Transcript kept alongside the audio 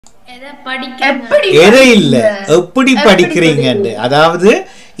எதை இல்ல எப்படி படிக்கிறீங்க, அதாவது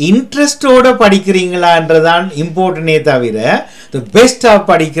இன்ட்ரெஸ்டோட படிக்கிறீங்களான்றதான் இம்பார்ட்டன்டே தவிர பெஸ்டா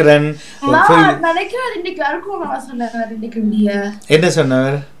படிக்கிறேன் என்ன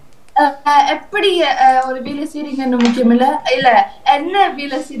சொன்னவர் எப்படி ஒரு வேலை செய்றீங்கன்னு முக்கியம் இல்ல, இல்ல என்ன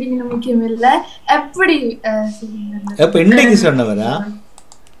வேலை செய்றீங்கன்னு முக்கியம் இல்ல, எப்படி அப்ப இன்னைக்கு சொன்னவரா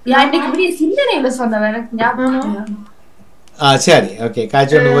இன்னைக்கு இப்படி சிந்தனையில சொன்னவர் எனக்கு ஞாபகம். சரி ஓகே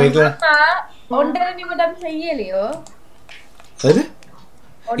காய்ச்சல் போய்க்கலாம். 1.5 நிமிடம் செய்யலையோ அது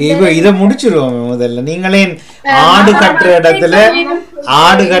இத முடிச்சிருவோம் முதல்ல. நீங்களே ஆடு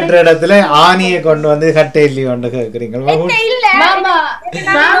கட்டுற இடத்துல ஆணியை கொண்டு வந்து கட்டை இல்லையோன்னு கேக்குறீங்க.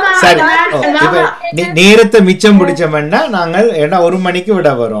 சரி இப்ப நேரத்தை மிச்சம் பிடிச்சோம்னா நாங்கள் ஏன்னா 1 மணிக்கு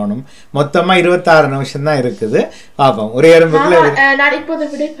விட வரணும். மொத்தமா 26 நிமிஷம் தான் இருக்குது. பாப்போம் ஒரே எறும்புக்குள்ள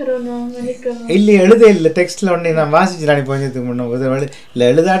இல்ல எழுத இல்ல டெக்ஸ்ட்ல ஒண்ணு நான் வாசிச்சு கொஞ்சத்துக்கு முன்ன இல்ல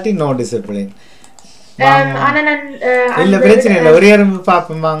எழுதாட்டி நோ டிசிப்ளின் இல்ல பிரச்சனை இல்ல ஒரே எறும்பு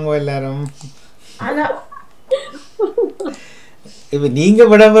பாப்போம் வாங்குவோம் எல்லாரும். இப்ப நீங்க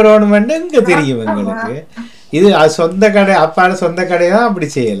விட வரணும்னு இங்க தெரியும் எங்களுக்கு. இது சொந்த கடை அப்பாட சொந்த கடைதான் அப்படி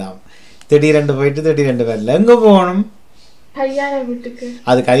செய்யலாம். திடீரெண்டு போயிட்டு திடீரெண்டு வரல எங்க போகணும்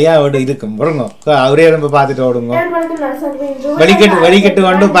அது கல்யாண வீடு இருக்கும் பாருங்க. அவரே நம்ம பாத்துட்டு ஓடுங்க வடிகட்டு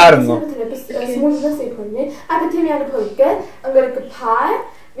கொண்டு பாருங்க.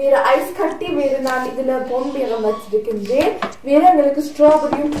 வேற ஐஸ் கட்டி வேற நான் இதுல பொம்பையெல்லாம் வச்சிருக்கின்றேன். வேற எங்களுக்கு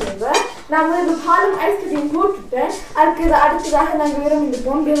ஸ்ட்ராபெரியும் தேவை. நான் இது பாலும் ஐஸ் கட்டியும் போட்டுட்டேன். அடுத்ததாக நாங்கள் வேற இந்த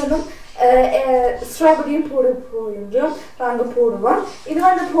பொம்பையெல்லாம் ஸ்ட்ராபெரியும் போடுவோம். நாங்க போடுவோம். இது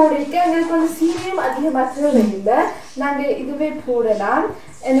வந்து போடிட்டு எங்களுக்கு வந்து சீனியும் அதிகமாக தேவையில்லை. நாங்க இதுவே போடலாம்.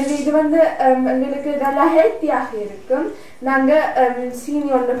 எனவே இது வந்து எங்களுக்கு நல்லா ஹெல்த்தியாக இருக்கும். நாங்க சீனி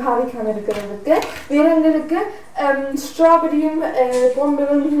ஒன்று பாவிக்காம இருக்கிறதுக்கு வேற எங்களுக்கு ஸ்ட்ராபெரியும்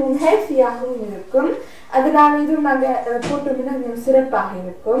பொம்பையும் மிகவும் ஹெல்த்தியாகவும் இருக்கும். அதனால இதுவும் நாங்க போட்டோம்னா கொஞ்சம் சிறப்பாக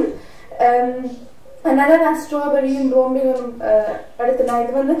இருக்கும். அதனால நான் ஸ்ட்ராபெரியும் பொம்பையும் எடுத்து நான்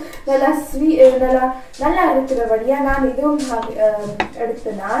இது வந்து நல்லா இருக்கிறபடியா நான் இதுவும்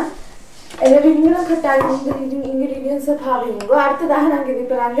எடுத்தேன். எனவே நீங்களும் கட்டாயம் இன்கிரீடியன்ஸை பாவீங்க. அடுத்ததாக நாங்கள் இது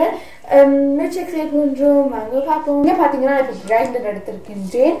இப்போ நாங்கள் மில்க் ஷேக் செய்ய போன்றோம். வாங்க பார்ப்போம். இங்கே பார்த்தீங்கன்னா இப்போ கிரைண்டர்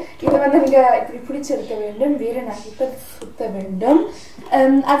எடுத்திருக்கின்றேன். இதை வந்து நீங்கள் இப்படி பிடிச்சிருக்க வேண்டும். வேறு நான் இப்போ சுத்த வேண்டும்.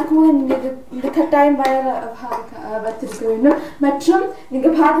 அதுக்கு முன்னாடி நீங்கள் இந்த கட்டாயம் வச்சிருக்க வேண்டும். மற்றும்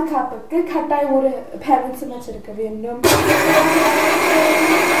நீங்கள் பாதுகாப்புக்கு கட்டாயம் ஒரு பேரண்ட்ஸும் வச்சிருக்க வேண்டும்.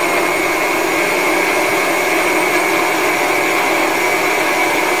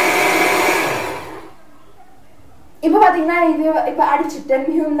 இப்போ பார்த்தீங்கன்னா இது இப்போ அடிச்சுட்டேன்.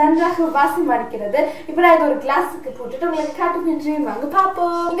 மிகவும் நன்றாக வாசம் அடிக்கிறது. இப்போ நான் இது ஒரு கிளாஸுக்கு போட்டுட்டு உங்களுக்கு காட்டுகின்றேன். வாங்க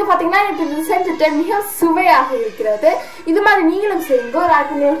பார்ப்போம். இங்கே பார்த்தீங்கன்னா இப்போ இது செஞ்சுட்டேன். மிகவும் சுவையாக இருக்கிறது. இது மாதிரி நீங்களும் செய்யுங்க. ஒரு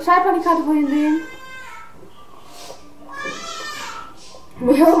ஆட்கள் ட்ரை பண்ணி காட்ட போயிருந்தேன்.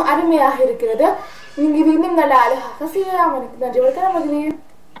 மிகவும் அருமையாக இருக்கிறது. நீங்க இது இன்னும் நல்லா அழகாக செய்யலாம். எனக்கு நன்றி வணக்கம் மகளே.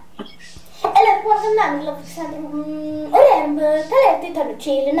 எல்லாருக்கும் நான் ஒரு எறும்பு தலையத்தி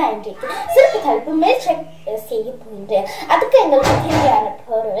தொண்ணூற்றியில் நான் இன்றைக்கு சிறப்பு தலைப்பு மில்க் ஷேக் செய்ய போகின்றேன். அதுக்கு எங்களுக்கு தேவையான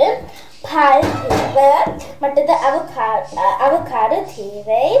பொருள் பால் தேவை, மற்றது அவகாடோ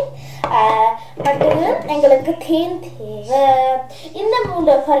தேவை, மற்றது எங்களுக்கு தேன் தேவை. இந்த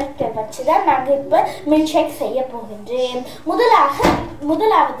 3 பொருட்கள் வச்சுதான் நாங்கள் இப்போ மில்க் ஷேக் செய்ய போகின்றேன்.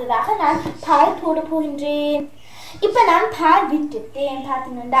 முதலாவதாக நான் பால் போட போகின்றேன். இப்ப நான் பால் விட்டுட்டேன்.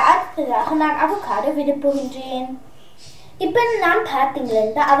 பாத்தீங்கன்னா அடுத்ததாக நான் அவகாடோ விட போகின்றேன். இப்ப நான்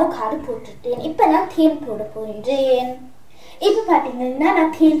பாத்தீங்கன்னா அவகாடோ போட்டுட்டேன். இப்ப நான் தேன் போட போகின்றேன். இப்ப பாத்தீங்கன்னா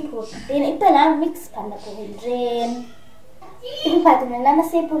நான் தேன் போட்டுட்டேன். இப்ப நான் மிக்ஸ் பண்ண போகின்றேன். இப்ப பாத்தீங்கன்னா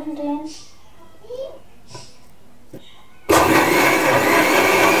நான் செய்ய போகின்றேன்.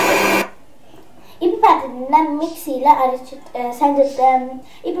 இப்ப பாத்தீங்கன்னா நான் மிக்சியில அரைச்சு செஞ்சுட்டேன்.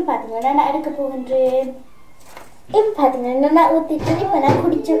 இப்ப பாத்தீங்கன்னா நான் எடுக்க போகின்றேன். இப்போ பார்த்தீங்கன்னா நான் ஊற்றிட்டு இப்போ நான்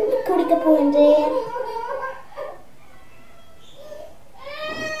குடிக்க போகின்றேன்.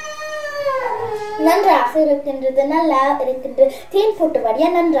 நன்றாக இருக்கின்றது. நல்லா இருக்கின்றது. தேன் போட்டு வரையா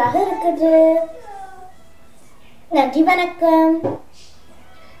நன்றாக இருக்குது. நன்றி வணக்கம்.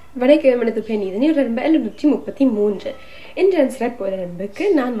 வணக்கம். எனது பெண் இதனை 733 இன்றைய சிறப்பு நண்பருக்கு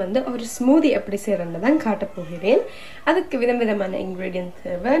நான் வந்து ஒரு ஸ்மூதி எப்படி செய்யறேன்னு தான் காட்டப் போகிறேன். அதுக்கு விதவிதமான இன்கிரீடியன்ஸ்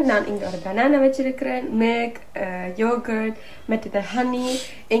தேவை. நான் இங்கே ஒரு பனானா வச்சிருக்கிறேன், மில்க், யோகர்ட், மற்றது ஹனி,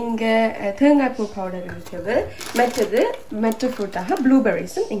 இங்கே தேங்காய் பூ பவுடர் இருக்குது, மற்ற ஃப்ரூட்டாக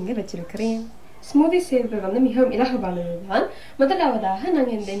ப்ளூபெர்ரிஸும் இங்கே வச்சிருக்கிறேன். ஸ்மூதி செய்வது வந்து மிகவும் இலகுவானது தான். முதலாவதாக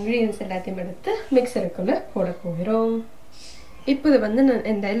நாங்கள் இந்த இன்கிரீடியன்ஸ் எல்லாத்தையும் எடுத்து மிக்சருக்குள்ள போட போகிறோம். இப்போது வந்து நான்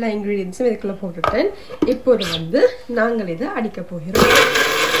இந்த எல்லா இன்கிரீடியன்ஸும் இதுக்குள்ள போட்டுட்டேன். இப்போது வந்து நாங்கள் இதை அடிக்க போகிறோம்.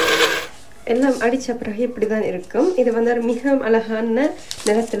 எல்லாம் அடித்த பிறகு இப்படி தான் இருக்கும். இது வந்து ஒரு மிக அழகான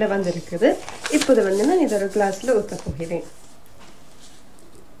நிறத்தில் வந்திருக்குது. இப்போது வந்து நான் இதை ஒரு கிளாஸில் ஊற்ற போகிறேன்.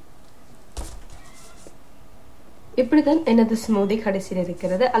 இப்படி தான் எனது ஸ்மூதி கடைசியில்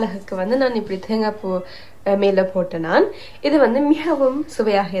இருக்கிறது. அழகுக்கு வந்து நான் இப்படி தேங்காய் பூ மேலே போட்ட நான் இது வந்து மிகவும்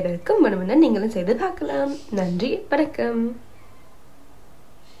சுவையாக இருக்கும். மனமுன்னா நீங்களும் செய்து பார்க்கலாம். நன்றி, வணக்கம்.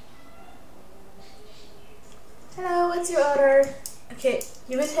 Hello, what's your order? Okay,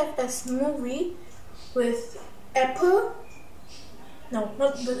 you would have a smoothie with apple. No,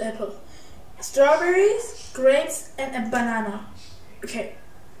 not with apple. Strawberries, grapes, and a banana. Okay,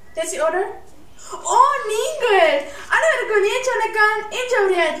 that's your order? Oh, நீங்கள் அனைவருக்கு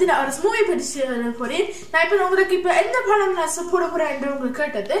ஒரு ஸ்மூவி பற்றி போறேன். நான் இப்போ உங்களுக்கு இப்போ எந்த பழம் நான் போட போறேன் என்று உங்களுக்கு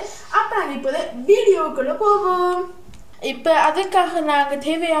கேட்டது. அப்போ நாங்கள் இப்போ வீடியோக்குள்ள போவோம். இப்போ அதுக்காக நாங்கள்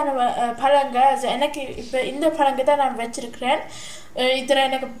தேவையான பழங்கள் எனக்கு இப்போ இந்த பழங்கள் தான் நான் வச்சிருக்கிறேன். இதில்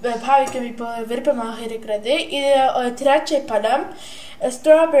எனக்கு பாவிக்கும் இப்போ விருப்பமாக இருக்கிறது. இது திராட்சை பழம்,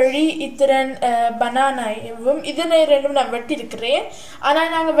 ஸ்ட்ராபெரி, இத்திரன் பனானாவும் இதில் ரெண்டும் நான் வெட்டியிருக்கிறேன்.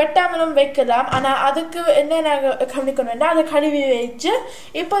 ஆனால் நாங்கள் வெட்டாமலும் வைக்கலாம். ஆனால் அதுக்கு என்ன நாங்கள் கவனிக்கணும்னா அதை கழுவி வச்சு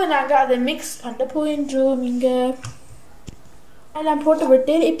இப்போது நாங்கள் அதை மிக்ஸ் பண்ண போயின்றோம். இங்கே எல்லாம் போட்டு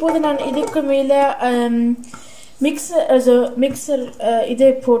விட்டு இப்போது நான் இதுக்கு மேலே மிக்சர் இதை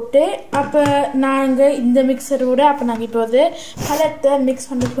போட்டு அப்போ நாங்கள் இந்த மிக்சரோட அப்போ நாங்கள் இப்போது பழத்தை மிக்ஸ்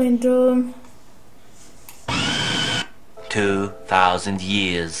பண்ண போயின்றோம். 2000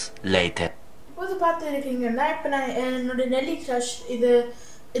 years later. இப்போது பார்த்து இருக்கீங்கன்னா இப்போ நான் என்னோட நெல்லி க்ரஷ் இது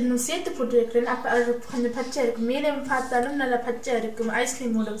இன்னும் சேர்த்து போட்டுருக்கிறேன். அப்போ அது கொஞ்சம் பச்சை இருக்கும். மேலே பார்த்தாலும் நல்லா பச்சை இருக்கும்.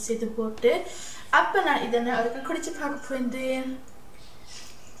 ஐஸ்கிரீமோட சேர்த்து போட்டு அப்போ நான் இதை அவருக்கு குடிச்சு பார்க்க போயிருந்தேன்.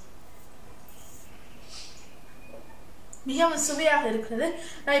 மிகவும் சுவையாக இருக்கிறது.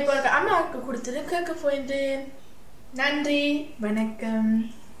 நான் இப்போ அம்மாவுக்கு கொடுத்துட்டு கேட்க போயிருந்தேன். நன்றி, வணக்கம்.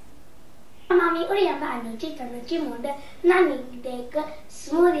 மாமி ஒரு அம்மா 593 நான் இன்னைக்கு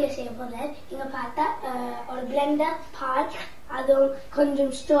ஸ்மூதியை செய்ய போறேன். இங்க பார்த்தா ஒரு பிளெண்டர் பால், அதுவும்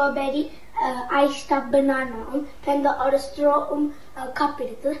கொஞ்சம் ஸ்ட்ராபெரி, ஐஸ் பனானாவும் ஒரு ஸ்ட்ராவும் கப்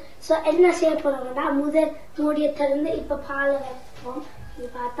இருக்கு. ஸோ என்ன செய்ய போறோம்னா முதல் மூடியை திறந்து இப்போ பாலை வைப்போம். இங்க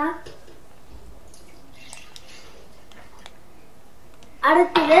பார்த்தா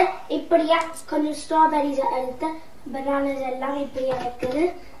அடுத்தது இப்படியா கொஞ்சம் ஸ்ட்ராபெரிஸ் எடுத்து பனானாஸ் எல்லாம் இப்படியா இருக்குது.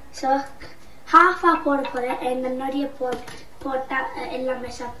 ஸோ ஹாஃபா போட போறேன். என்ன நிறைய போட்டா எல்லாமே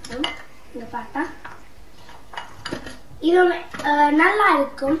சாப்பிடும். இங்க பார்த்தா இது நல்லா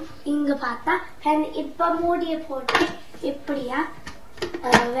இருக்கும். இங்க பார்த்தா இப்ப மூடிய போட்டு இப்படியா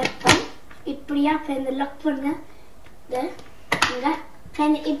வைப்போம். இப்படியா லாக் பண்ண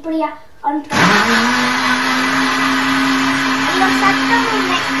இங்க இப்படியா ஆன்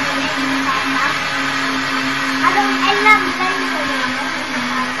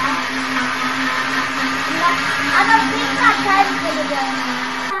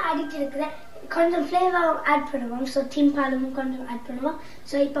கொஞ்சம் ஃப்ளேவர் ஆட் பண்ணுவோம். ஸோ டீம்பாலும் கொஞ்சம் ஆட் பண்ணுவோம்.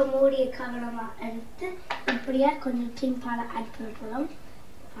 ஸோ இப்போ மூடியை கவனமா எடுத்து இப்படியா கொஞ்சம் டீம்பாலை ஆட் பண்ண போகிறோம்.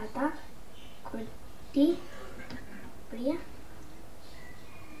 பார்த்தா கொட்டி இப்படியா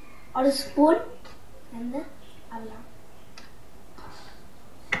ஒரு ஸ்பூன் வந்து அவ்வளோ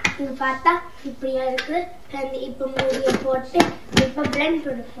இங்க பார்த்தா இப்படியா இருக்கு. இப்போ மூடியை போட்டு இப்போ பிளெண்ட்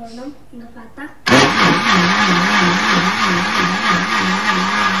பண்ண போகணும். இங்க பார்த்தா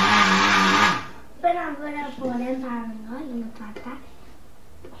இப்போ நான் போனேன் பாருங்க. இங்க பார்த்தா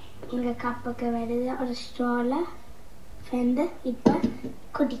இங்க கப்புக்கு வருது ஒரு ஸ்ட்ரால வந்து இப்போ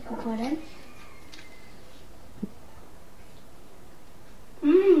குடிக்க போறேன்.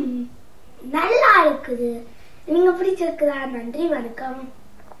 நல்லா இருக்குது. நீங்க பிடிச்சிருக்குதா? நன்றி, வணக்கம்.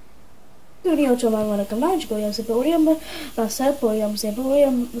 Video coba வணக்கம். நான் கோயம் சேப்ப ஒரியம்ப நான் சேப்ப ஒரியம் சேப்ப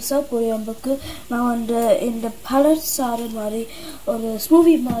ஒரியம் சேப்ப ஒரியம்பக்கு நான் வந்து இந்த பழச்சாறு மாதிரி ஒரு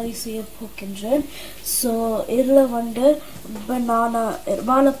ஸ்மூவி மாதிரி செய்ய போகின்றேன். ஸோ இதில் வந்து பனானா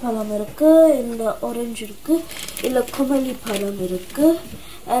வாழைப்பழம் இருக்கு, இல்லை ஆரஞ்சு இருக்கு, இல்லை குமலி பழம் இருக்கு.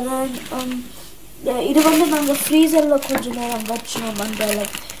 இது வந்து நாங்கள் ஃப்ரீசரில் கொஞ்சம் நேரம் வச்சோம் அந்த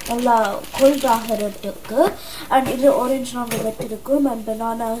நல்லா கோல்ட் ஆகிறதுக்கு. அண்ட் இது ஆரஞ்சு நாங்கள் வச்சிருக்கோம் அண்ட்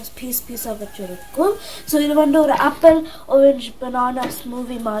பனானா பீஸாக வச்சிருக்கோம். ஸோ இது வந்து ஒரு ஆப்பிள் ஆரஞ்சு பனானா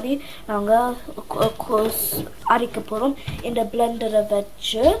ஸ்மூவி மாதிரி நாங்கள் அரைக்க போகிறோம் இந்த பிளெண்டரை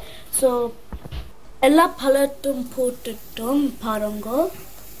வச்சு. ஸோ எல்லா பழத்தும் போட்டுட்டோம் பாருங்க.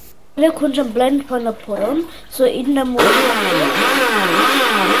 இதை கொஞ்சம் பிளெண்ட் பண்ண போகிறோம். ஸோ இந்த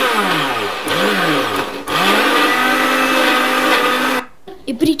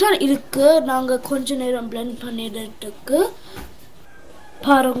இப்படித்தான் இருக்கு. நாங்கள் கொஞ்ச நேரம் பிளெண்ட் பண்ணிடுறதுக்கு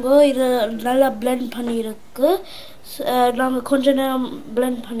பாருங்க இது நல்லா blend பண்ணியிருக்கு. நாங்கள் கொஞ்ச நேரம்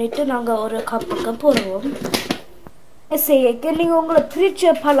blend பண்ணிட்டு நாங்கள் ஒரு கப்புக்கு போடுவோம். செய்ய நீங்கள் உங்களை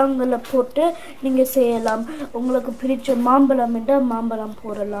பிரித்த பழங்களை போட்டு நீங்கள் செய்யலாம். உங்களுக்கு பிரித்த மாம்பழம் என்றால் மாம்பழம்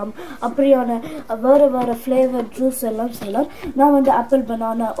போடலாம். அப்படியான வேறு வேறு ஃப்ளேவர் ஜூஸ் எல்லாம் செய்யலாம். நான் வந்து ஆப்பிள்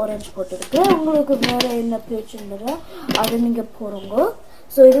பனானா ஆரஞ்சு போட்டிருக்கேன். உங்களுக்கு வேறு என்ன பிரிச்சுன்னா அதை நீங்கள் போடுங்க.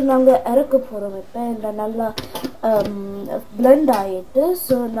 ஸோ இது நாங்கள் இறக்க போகிறோம். இப்போ இந்த நல்லா பிளெண்ட் ஆகிட்டு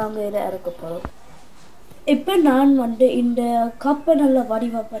ஸோ நாங்கள் இதை இறக்க போகிறோம். இப்போ நான் வந்து இந்த கப்பை நல்லா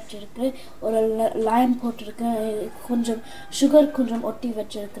வடிவப்பட்டிருக்கேன். ஒரு லைம் போட்டிருக்கேன். கொஞ்சம் சுகர் கொஞ்சம் ஒட்டி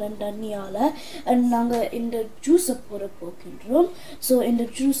வச்சிருக்கிறேன் தண்ணியால். அண்ட் நாங்கள் இந்த ஜூஸை போட போகின்றோம். ஸோ இந்த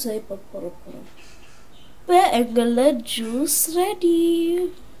ஜூஸை இப்போ போட போகிறோம். இப்போ எங்களோட ஜூஸ் ரெடி.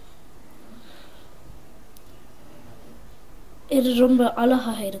 இது ரொம்ப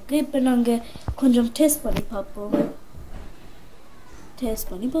அழகாக இருக்குது. இப்போ நாங்கள் கொஞ்சம் டேஸ்ட் பண்ணி பார்ப்போம்.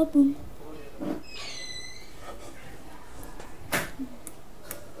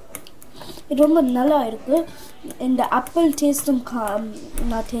 இது ரொம்ப நல்லா இருக்குது. இந்த ஆப்பிள் டேஸ்ட்டும்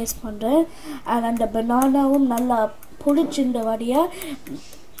நான் டேஸ்ட் பண்ணுறேன். அண்ட் அந்த பனானாவும் நல்லா புளிச்சிருந்தபடியாக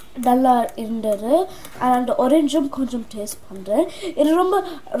நல்லா இருந்தது. அண்ட் அந்த ஆரஞ்சும் கொஞ்சம் டேஸ்ட் பண்ணுறேன். இது ரொம்ப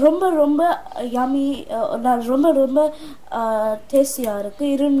ரொம்ப ரொம்ப யம்மி, ரொம்ப ரொம்ப டேஸ்டியாக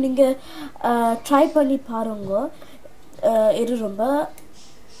இருக்குது. இது நீங்கள் ட்ரை பண்ணி பாருங்க. இது ரொம்ப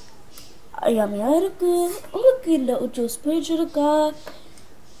யம்மியாக இருக்குது. உங்களுக்கு இந்த ஜூஸ் பிடிச்சிருக்கா?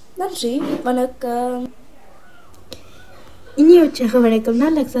 நன்றி, வணக்கம். இனி உற்சாக வணக்கம்.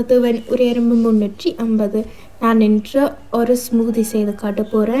 நான் லக்ஷத்துவன் உரையரம்பு 350. நான் இன்று ஒரு ஸ்மூதி செய்து காட்ட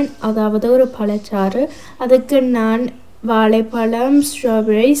போகிறேன். அதாவது ஒரு பழச்சாறு. அதுக்கு நான் வாழைப்பழம்,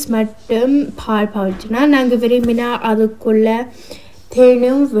 ஸ்ட்ராபெரிஸ் மற்றும் பால் பாய்ச்சினா நாங்கள் விரும்பினா அதுக்குள்ளே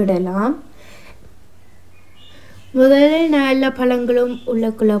தேனும் விடலாம். முதல்ல நான் எல்லா பழங்களும்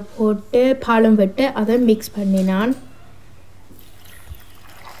உள்ளக்குள்ளே போட்டு பாலும் விட்டு அதை மிக்ஸ் பண்ணினான்.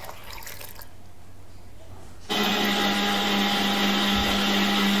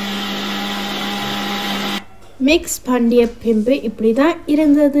 மிக்ஸ் பண்ணிய பின்பு இப்படி தான்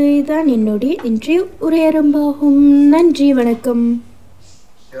இருந்தது. இதுதான் என்னுடைய இன்றைய உரையரம்பாகும். நன்றி, வணக்கம்.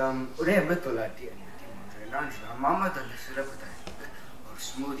 உரையரம்பு 983. நான் மாமா தந்த சிறப்பு தயாரிப்பு ஒரு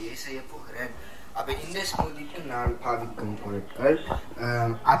ஸ்மூதியை செய்ய போகிறேன். அப்போ இந்த ஸ்மூதிக்கு நான் பாவிக்கும் பொருட்கள்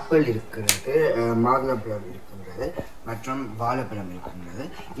ஆப்பிள் இருக்கிறது, மாதுளம்பழம் இருக்கின்றது மற்றும் வாழைப்பழம் இருக்கின்றது.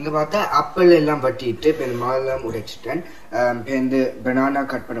 இங்கே பார்த்தா ஆப்பிள் எல்லாம் வட்டிட்டு இப்போ மாதுளம் உடைச்சிட்டேன். இப்போ இந்த பனானா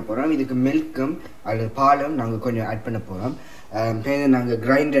கட் பண்ண போகிறோம். இதுக்கு மில்க்கும் அல்லது பாலும் நாங்கள் கொஞ்சம் ஆட் பண்ண போகிறோம். இப்போ நாங்கள்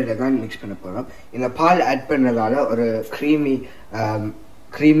கிரைண்டரில் தான் மிக்ஸ் பண்ண போகிறோம். இந்த பால் ஆட் பண்ணுறதால ஒரு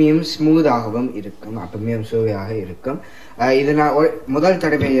க்ரீமியும் ஸ்மூத்தாகவும் இருக்கும். அப்பவுமே சுவையாக இருக்கும். இது நான் முதல்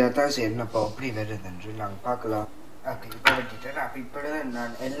தடவையாக தான் செய்யணும். அப்படி வருது என்று நாங்கள் பார்க்கலாம். ஓகே, இப்போ வெட்டிட்டேன். அப்போ இப்போ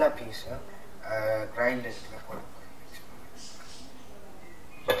நான் எல்லா பீஸும் கிரைண்டரில் போட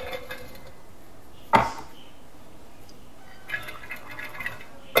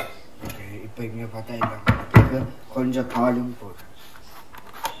ஓகே. இப்போ இங்கே பார்த்தா எல்லாம் கொஞ்சம் பாலும் போடுறேன்.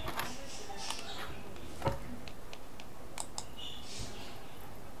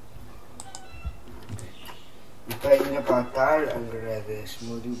 இப்போ இங்கே பார்த்தால் அங்கிறது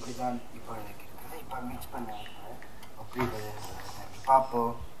ஸ்மூதி இப்படி தான் இப்போ இருக்குது. இப்போ மிக்ஸ் பண்ண அப்படி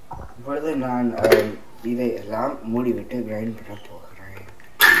பார்ப்போம். இப்பொழுது நான் இதை எல்லாம் மூடிவிட்டு கிரைண்ட் பண்ண போகிறேன்.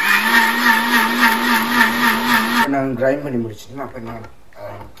 நான் கிரைண்ட் பண்ணி முடிச்சிட்டேன். அப்போ நான்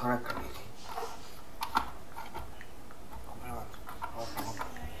திறக்கிறேன்.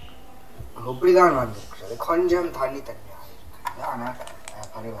 அப்படி தான் வந்துருக்கிறது. கொஞ்சம் தண்ணியாக இருக்குது. ஆனால்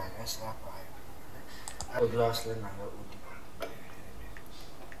பரவாயில்ல, சிறப்பாக ஒரு கிளாஸில் நாங்கள் ஊற்றிப்போம்.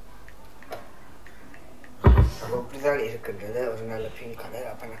 அப்போ இப்படிதான் இருக்கின்றது. ஒரு நல்ல பிங்க் கலர்.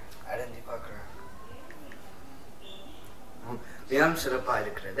 அப்போ நான் அடைஞ்சி பார்க்குறேன். மிகவும் சிறப்பாக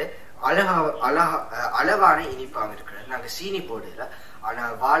இருக்கிறது. அளவான இனிப்பாக இருக்கிறது. நாங்கள் சீனி போடல.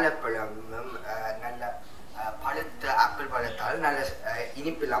 ஆனால் வாழைப்பழமும் நல்ல பழுத்த ஆப்பிள் பழத்தால் நல்ல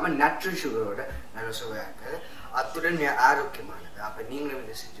இனிப்பு இல்லாமல் நட்ரு சுகரோட நல்ல சுவையாக இருக்கிறது. அத்துடன் ஆரோக்கியமானது. அப்போ நீங்களும்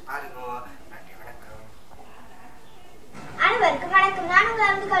இதை செஞ்சு பாருங்க. நன்றி, வணக்கம். அனைவருக்கும் வணக்கம். நான்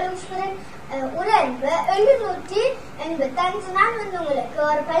உங்கள் கலூஸ்வரன் உரையரம்பு 785. நான் வந்து உங்களுக்கு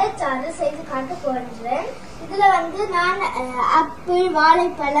ஒரு பழச்சாறு செய்து காட்ட போகின்றேன். இதுல வந்து நான் ஆப்பிள்,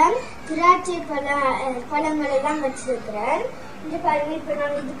 வாழைப்பழம், திராட்சை பழங்கள் எல்லாம் வச்சிருக்கிறேன். இந்த பாருங்க, இப்ப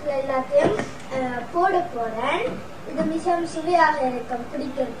நான் இதுக்கு எல்லாத்தையும் போட போறேன். இது மிகவும் சுவையாக இருக்கும்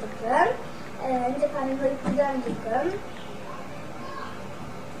பிடிக்கிறதுக்கு. இந்த பாருங்க இப்படிதான் இருக்கும்.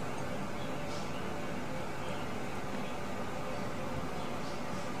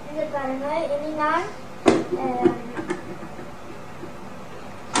 இந்த பாருங்க, இனி நான்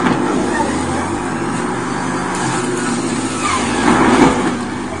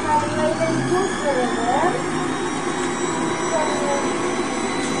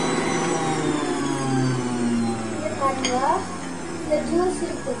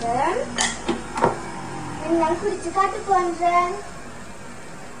குடிச்சு காட்டு போன்றேன்.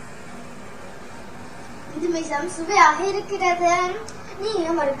 இது மிகவும் சுவையாக இருக்கிறது.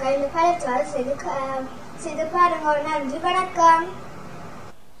 நீங்களும் ஒரு கையில் பழச்சாறு செய்து பாருங்க. நன்றி, வணக்கம்.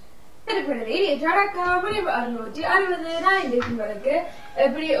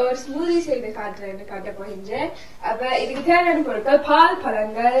 எப்படி ஒரு ஸ்மூதி செய்து காட்ட போகின்றேன். அப்ப இதுக்கு தேவையான பொருட்கள் பால்,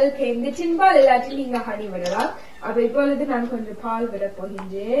 பழங்கள், தேங்கு, சின்பால் எல்லாத்தையும் நீங்க ஹனி விடலாம். அப்ப இப்பொழுது நான் கொஞ்சம் பால் விட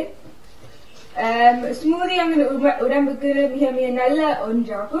போகின்றேன். ஸ்மூதி உடம்புக்கு மிக மிக நல்ல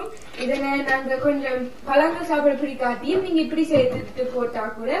ஒன்றாகும். இதனை நாங்க கொஞ்சம் பழங்கள் சாப்பிட பிடிக்காட்டியும் நீங்க இப்படி செய்துட்டு போட்டா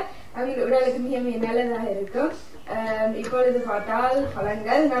கூட அவங்க உடலுக்கு மிக மிக நல்லதாக இருக்கும். இப்பொழுது பார்த்தால்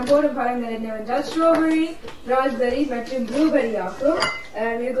பழங்கள் நான் போடும் பழங்கள் என்னவென்றால் ஸ்ட்ராபெரி, ராஸ்பெரி மற்றும் ப்ளூபெரி ஆகும்.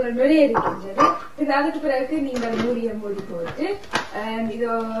 இதுக்கு ஒரு நுழைய இருக்கின்றது. அதுக்கு பிறகு நீங்கள் மூடி போட்டு இது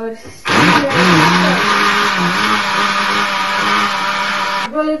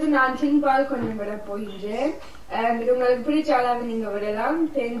இப்பொழுது நான் சின்பால் கொஞ்சம் விட போகின்றேன். இது உங்களுக்கு பிடிச்ச அளவு நீங்க விடலாம்.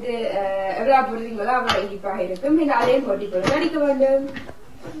 சேர்ந்து எவ்வளவு போடுறீங்களோ அவ்வளவு இனிப்பாக இருக்கும். இந்த அதையும் போட்டி போட்டு அடிக்க வேண்டும்.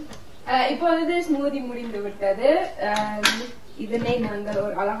 இப்பொழுது ஸ்மூதி முடிந்து விட்டது. இதனை நாங்கள்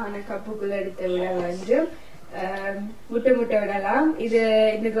ஒரு அழகான கப்புக்குள்ள எடுத்து விட வேண்டும். முட்டை விடலாம். இது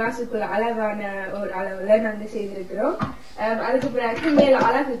இந்த கிளாஸுக்குள்ள அளவான ஒரு அளவுல நாங்க செய்திருக்கிறோம். அதுக்கு பிறகு மேல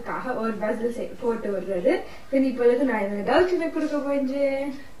அழகுக்காக ஒரு பஸ்ல போட்டு வருவது. இப்பொழுது நான் இந்த டால்ச்சினை கொடுக்க போயின்றேன்.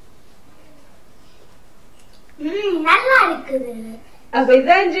 நல்லா இருக்குது. அப்ப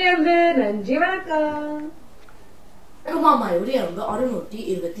இதான் நன்றி, வணக்கம். மாமாவுடைய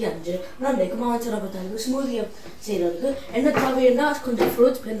 625 நான் மாமா சிறப்பு ஸ்மூதியை செய்யறதுக்கு என்ன தேவைன்னா கொஞ்சம்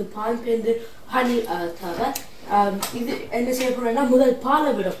ஃப்ரூட்ஸ் பேருந்து பால் பேருந்து ஹனி தேவை. இது என்ன செய்ய போறேன்னா முதல்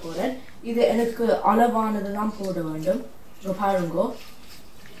பாலை விட போறேன். இது எனக்கு அளவானதெல்லாம் போட வேண்டும். பாருங்கோ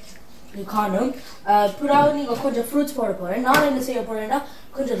காணும். பிறகு நீங்க கொஞ்சம் ஃப்ரூட்ஸ் போட போறேன். நான் என்ன செய்ய போறேன்னா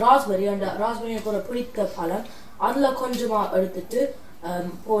கொஞ்சம் ராஸ்பெரி, அந்த ராஸ்பெரி கூட பிடித்த பழம் அதுல கொஞ்சமா எடுத்துட்டு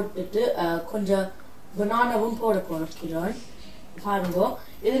போட்டுட்டு கொஞ்சம் பனானாவும் போட போறேன். பாருங்க,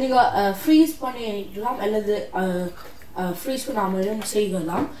 இது நீங்க ஃப்ரீஸ் பண்ணிடலாம் அல்லது ஃப்ரீஸ் பண்ணாமலும்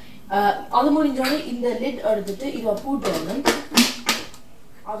செய்யலாம். அது முடிஞ்சோடனே இந்த லிட் எடுத்துட்டு இவ போட்டுடணும்.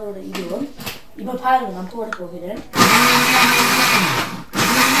 அதோட இதுவும் இப்ப பாருங்க நான் போட போகிறேன்.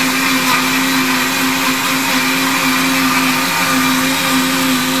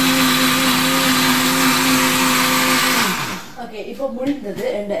 ஓகே, இப்போ முடிந்தது.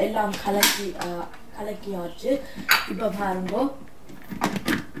 எல்லாம் கலக்கியாச்சு. இப்ப பாருங்க,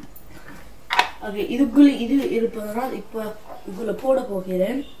 ஓகே இதுக்குள்ள இது இருப்பதனால் இப்ப இதுக்குள்ள போட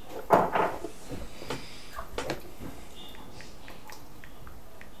போகிறேன்.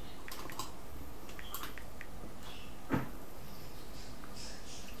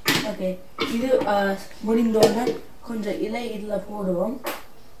 ஓகே, இது முடிந்தோடனே கொஞ்சம் இலை இதுல போடுவோம்.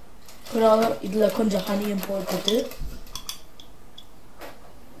 இதுல கொஞ்சம் ஹனியும் போட்டுட்டு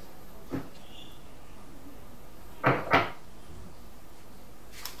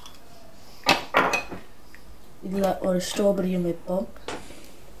இதுல ஒரு ஸ்ட்ராபெரியும் வைப்போம்.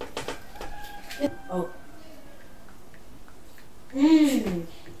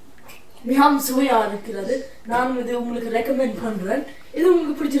 மிகவும் சுவையா இருக்கிறது. நான் இது உங்களுக்கு ரெக்கமெண்ட் பண்றேன். இது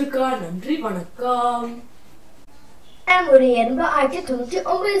உங்களுக்கு பிடிச்சிருக்கா? நன்றி, வணக்கம். ஒரு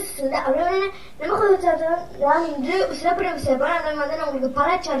 1999 அவ்வளவு நான் இன்று சிறப்பு நான் உங்களுக்கு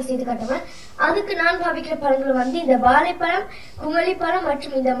பழச்சாறு செய்து காட்டுவேன். அதுக்கு நான் பாவிக்கிற பழங்கள் இந்த வாழைப்பழம், குமளிப்பழம்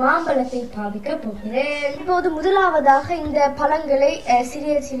மற்றும் இந்த மாம்பழத்தை பாவிக்க போகிறேன். இப்போது முதலாவதாக இந்த பழங்களை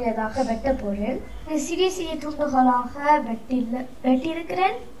சிறிய சிறியதாக வெட்ட போறேன். சிறிய சிறிய துண்டுகளாக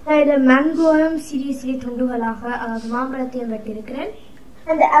வெட்டியிருக்கிறேன். இதில் மேங்கோவும் சிறிய சிறிய துண்டுகளாக, அதாவது மாம்பழத்தையும் வெட்டியிருக்கிறேன்.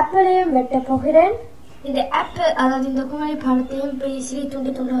 அந்த ஆப்பிளையும் வெட்ட போகிறேன். இந்த ஆப்பிள், அதாவது இந்த குமளி பழத்தையும் சிறிய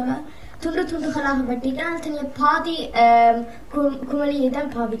துண்டுகளாக வெட்டிட்டு அது தனியாக பாதி குமளியை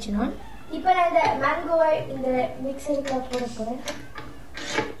தான் பாவிச்சு நான். இப்போ நான் இந்த மேங்கோவை இந்த மிக்சருக்கு போட போறேன்.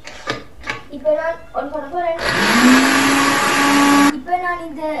 இப்போ நான் ஒன் பண்ண போறேன். இப்போ நான்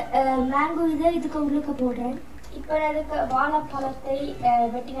இந்த மேங்கோ இதுக்கு உங்களுக்கு போடுறேன். இப்போ நான் இதுக்கு வாழைப்பழத்தை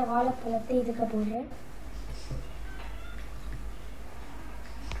வெட்டின வாழைப்பழத்தை இதுக்கு போடுறேன்.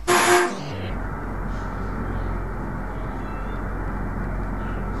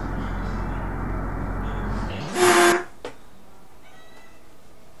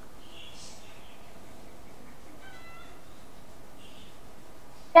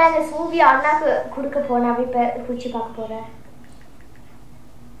 இந்த ஸ்மூதி அண்ணாக்கு கொடுக்க போனேன். இப்ப குடிச்சு பார்க்க போறேன்.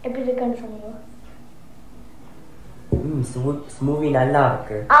 எப்படி இருக்குன்னு சொன்னீங்க? ஸ்மூதி நல்லா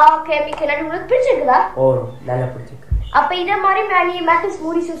இருக்கு. ஓகே, மிக்க நன்றி. உங்களுக்கு பிடிச்சிருக்குதா? ஓ, நல்லா பிடிச்சிருக்கு. அப்ப இத மாதிரி நான் மேட்டு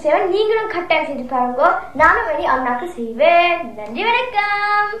ஸ்மூதி செய்வேன். நீங்களும் கட்டாயம் செஞ்சு பாருங்க. நானும் வேணி அண்ணாக்கு செய்வேன். நன்றி,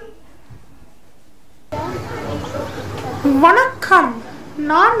 வணக்கம். வணக்கம்,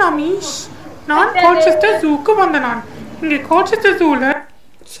 நான் நமீஷ். நான் கோச்செஸ்டர் ஜூக்கு வந்த நான். இங்கே கோச்செஸ்டர் ஜூல.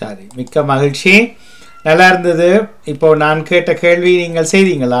 சரி, மிக்க மகிழ்ச்சி. நல்லா இருந்தது. இப்போ நான் கேட்ட கேள்வி நீங்கள்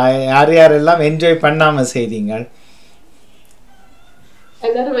செய்தீங்களா? யார் யாரெல்லாம் என்ஜாய் பண்ணாம செய்தீங்க?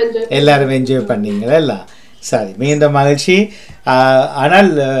 எல்லாரும் என்ஜாய் பண்ணீங்களா எல்லாம்? சரி, மிகுந்த மகிழ்ச்சி. ஆனால்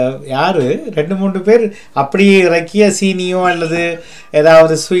யாரு 2-3 பேர் அப்படியே இறக்கிய சீனியோ அல்லது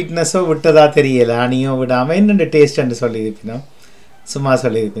ஏதாவது ஸ்வீட்னஸோ விட்டதா தெரியல. அணியோ விடாமல் என்னென்ன டேஸ்ட்ன்னு சொல்லியிருப்பினோம், சும்மா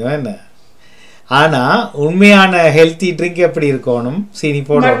சொல்லியிருப்பினோம் என்ன. ஆனால் உண்மையான ஹெல்த்தி ட்ரிங்க் எப்படி இருக்கணும்? சீனி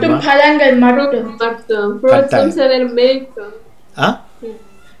போடணும்,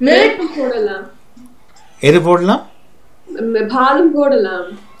 எது போடலாம்? பாலும் போடலாம்.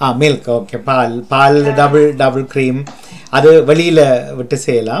 Milk, okay. பால் டபுள் க்ரீம் அது வெளியில் விட்டு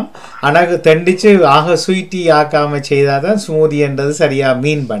செய்யலாம். ஆனால் தண்டிச்சு ஆக ஸ்வீட்டி ஆக்காமல் செய்தால் தான் ஸ்மூதின்றது சரியாக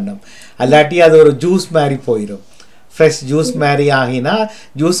மீன் பண்ணும். அல்லாட்டி அது ஒரு ஜூஸ் மாதிரி போயிடும். ஃப்ரெஷ் ஜூஸ் மாதிரி ஆகினா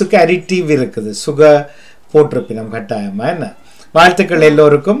ஜூஸுக்கு அடிக்டிவ் இருக்குது, சுகர் போட்டிருப்பினோம் கட்டாயமாக என்ன. வாழ்த்துக்கள்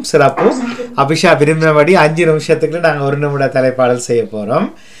எல்லோருக்கும், சிறப்பு. அபிஷா விரும்பினபடி 5 நிமிஷத்துக்கு நாங்கள் 1 நிமிட தலைப்பாடல் செய்ய போகிறோம்.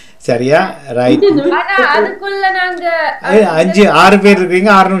 சரியா? ரைட். 5-6 பேர் இருக்கீங்க,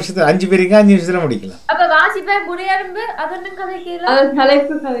 6 நிமிஷத்துல 5 பேர் இருக்கீங்க, 5 நிமிஷத்துல முடிக்கலாம்.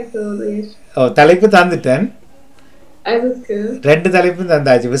 தலைப்பு தந்துட்டேன், 2 தலைப்பும்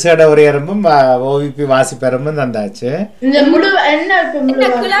தந்தாச்சு. விசேட உரையரம்பும் ஓவிபி வாசிப்பரம்பும் தந்தாச்சு.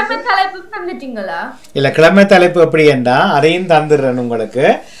 இல்ல, கிழமை தலைப்பு எப்படி என்றா அதையும் தந்துடுறேன் உங்களுக்கு.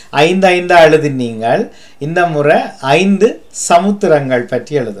 5 எழுதினீங்கள். இந்த முறை 5 சமுத்திரங்கள்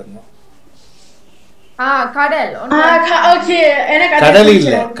பற்றி எழுதணும். கடல்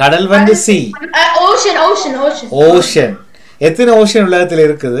இல்ல, கடல் வந்து சி, ஓஷன். எத்தனை ஓஷன் உலகத்தில்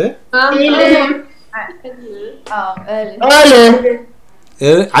இருக்குது?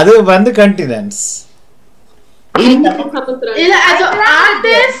 அது வந்து கண்டினன்ட்ஸ்.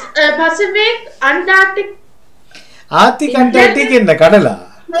 ஆர்டிக் அண்டார்டிக் என்ன கடலா?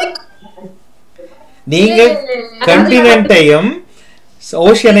 நீங்க கண்டினென்ட்டையும்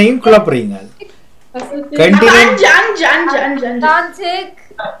ஓஷனையும் குழப்புறீங்க. கண்டினென்ட்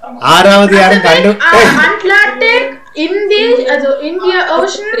 6வது யாரும் கண்டு அட்லாண்டிக், இந்தியா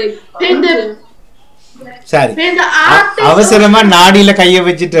ஓஷன். சரி, அவசரமா நாடியில கைய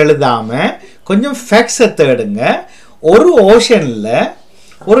வச்சுட்டு எழுதாம கொஞ்சம் ஃபேக்ட்ஸை தேடுங்க. ஒரு ஓஷன்ல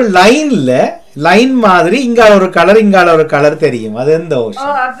ஒரு லைன் மாதிரி இங்கால ஒரு கலர் இங்கால ஒரு கலர் தெரியும். அது எந்த ஓஷன்?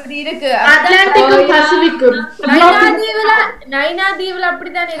 அப்படி இருக்கு. அட்லாண்டிக்கும் பசிபிக்கும். நைனாதீவுல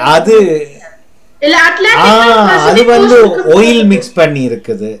அப்படிதான். அது இல்ல, அது வந்து ஆயில் மிக்ஸ் பண்ணி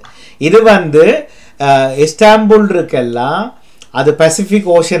இருக்குது. இது வந்து இஸ்தான்புல் இருக்கெல்லாம் அது பசிபிக்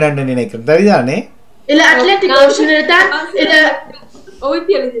ஓஷன் நினைக்கிறேன். சரிதானே? இல்ல, அட்லாண்டிக் ஓஷன் தான். இல்ல,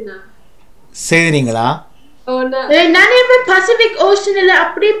 ஓய்தி எழுதினா செய்தீங்களா? நானே பசிபிக் ஓஷன் இல்ல,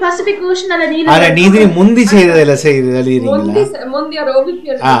 அப்படி பசிபிக் ஓஷன் அல்ல. அட, நீதி முந்தி செய்ததுல எழுதிறீங்களா?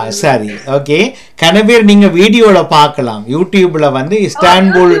 சரி, ஓகே. கனவேர் நீங்க வீடியோல பார்க்கலாம். யூடியூப்ல வந்து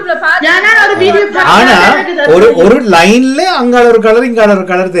இஸ்தான்புல். ஆனா ஒரு லைன்ல அங்கால ஒரு கலர் இங்கால ஒரு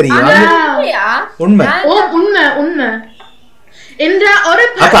கலர் தெரியும். உண்மை.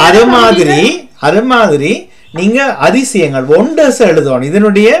 அப்ப அதே மாதிரி நீங்க அதிசயங்கள் ஒண்டர்ஸ் எழுதணும்.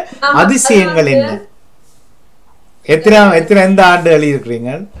 இதனுடைய அதிசயங்கள் என்ன? எந்த ஆண்டு எழுதியிருக்கிறீங்க?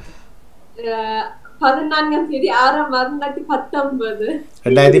 14ஆம் தேதி 6ஆம் மாதம் 2019.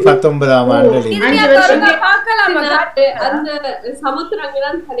 2019ஆம் ஆண்டு அந்த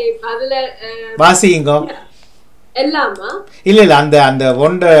சமுத்திரங்களாம் தலைப்பு. அதுல வாசிங்க எல்லாமா? இல்ல அந்த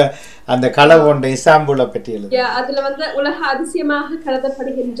ஒண்ட அந்த கலர் ஒண்ட இஸ்தான்புலை பற்றி எழுது. அதுல வந்து உலக அதிசயமாக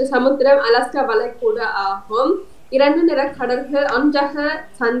கருதப்படுகின்ற சமுத்திரம் அலாஸ்கா வளைகுடா ஆகும். 2 நிற கடல்கள் ஒன்றாக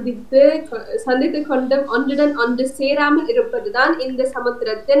சந்தித்து கொண்டும் ஒன்றுடன் ஒன்று சேராமல் இருப்பதுதான் இந்த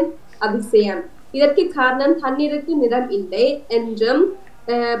சமுத்திரத்தின் அதிசயம். இதற்கு காரணம் தண்ணீருக்கு நிறம் இல்லை என்றும்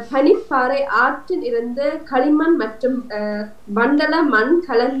பனிப்பாறை ஆற்றில் இருந்து களிமண் மற்றும் வண்டல மண்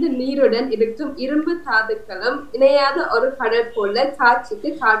கலந்து நீருடன் இருக்கும் இரும்பு தாதுக்களும் இணையாத ஒரு கடல் போல காட்சிக்கு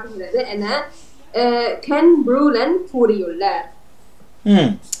காட்டுகிறது என கென் ப்ரூலன் கூறியுள்ளார்.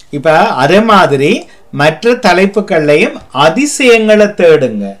 இப்ப அதே மாதிரி மற்ற தலைப்புகள்லையும் அதிசயங்களை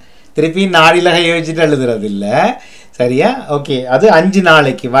தேடுங்க. திருப்பி நாடில கைய வச்சுட்டு எழுதுறது இல்ல. சரியா? ஓகே. அது 5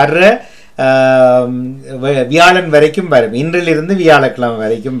 நாளைக்கு வர்ற வியாழன் வரைக்கும் வரும். இன்றிலிருந்து வியாழக்கிழமை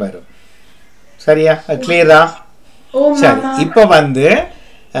வரைக்கும் வரும். சரியா? கிளியரா? சரி, இப்ப வந்து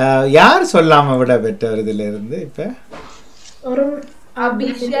யார் சொல்லாம விட பெற்றவர் இதுல இருந்து? இப்ப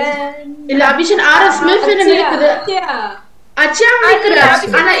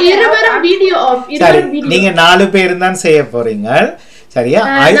நீங்க 4 பேரும் தான் செய்ய போறீங்க. சரியா?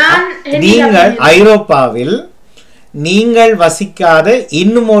 நீங்கள் ஐரோப்பாவில் நீங்கள் வசிக்காத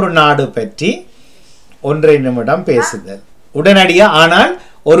இன்னும் ஒரு நாடு பற்றி 1 நிமிடம் பேசுதல் உடனடியா. ஆனால்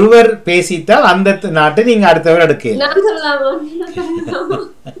ஒருவர் பேசித்தால் அந்த நாட்டை நீங்க அடுத்தவர் எடுக்கலாம்.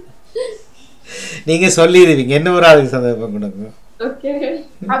 நீங்க சொல்லிடுவீங்க, என்ன ஒரு ஆளுக்கு சந்தர்ப்பம் கொடுக்கும்.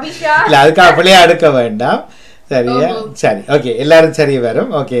 இல்ல அதுக்கு அப்படியே அடுக்க வேண்டாம். சரியா? சரி, ஓகே, எல்லாரும் சரி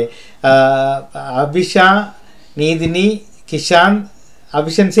வரும். ஓகே, அபிஷா, நீதினி, கிஷான்,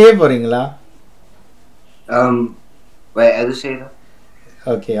 அபிஷன் செய்ய போறீங்களா?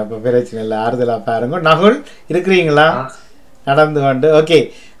 ஓகே, அப்ப பிரச்சனை இல்லை, ஆறுதலா பாருங்க. நகுல் இருக்கிறீங்களா? நடந்து கொண்டு. ஓகே,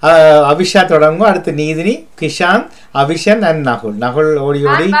 அபிஷா தொடங்கும், அடுத்து நீதினி, கிஷான், அபிஷன் அண்ட் நகுல். நகுல் ஓடி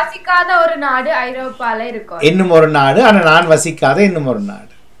ஓடி. வசிக்காத ஒரு நாடு ஐரோப்பால இருக்கும். இன்னும் ஒரு நாடு, ஆனா நான் வசிக்காத இன்னும் ஒரு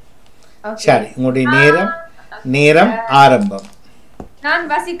நாடு. சரி, உங்களுடைய நேரம் ஆரம்பம். நான்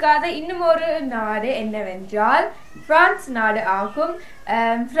வசிக்காத இன்னும் ஒரு நாடு என்னவென்றால் பிரான்ஸ் நாடு ஆகும்.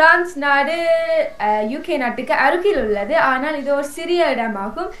 பிரான்ஸ் நாடு யூகே நாட்டுக்கு அருகில் உள்ளது, ஆனால் இது ஒரு சிறிய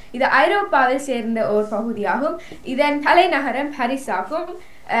இடமாகும். இது ஐரோப்பாவில் சேர்ந்த ஒரு பகுதியாகும். இதன் தலைநகரம் பாரிஸ் ஆகும்.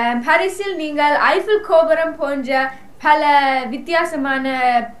 பாரிஸில் நீங்கள் ஐஃபில் கோபுரம் போன்ற பல வித்தியாசமான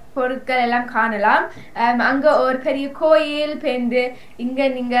பொருட்கள் எல்லாம் காணலாம். அங்க ஒரு பெரிய கோயில் பேருந்து, இங்க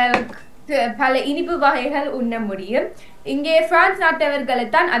நீங்கள் பல இனிப்பு வகைகள் உண்ண முடியும். இங்கே பிரான்ஸ் நாட்டவர்களை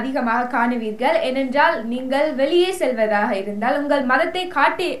தான் அதிகமாக காணுவீர்கள். ஏனென்றால் நீங்கள் வெளியே செல்வதாக இருந்தால் உங்கள் மதத்தை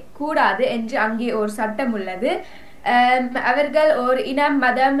காட்ட கூடாது என்று அங்கே ஒரு சட்டம் உள்ளது. அவர்கள் ஒரு இனம்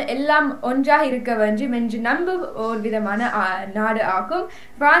மதம் எல்லாம் ஒன்றாக இருக்க வேண்டும் என்று நம்பும் ஒரு விதமான நாடு ஆகும்.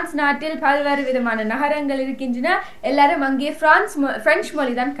 பிரான்ஸ் நாட்டில் பல்வேறு விதமான நகரங்கள் இருக்கின்றன. எல்லாரும் அங்கே பிரெஞ்சு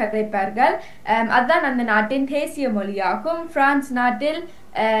மொழி தான் கதைப்பார்கள். அதுதான் அந்த நாட்டின் தேசிய மொழியாகும். பிரான்ஸ் நாட்டில்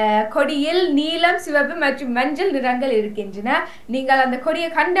கொடியில் நீலம், சிவப்பு மற்றும் மஞ்சள் நிறங்கள் இருக்கின்றன. நீங்கள் அந்த கொடியை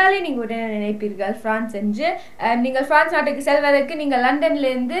கண்டாலே நீங்கள் உடனே நினைப்பீர்கள் பிரான்ஸ் என்று. நீங்கள் பிரான்ஸ் நாட்டுக்கு செல்வதற்கு நீங்கள் லண்டன்ல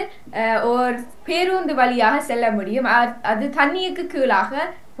இருந்து ஒரு பேருந்து வழியாக செல்ல முடியும். அது தண்ணிக்கு கீழாக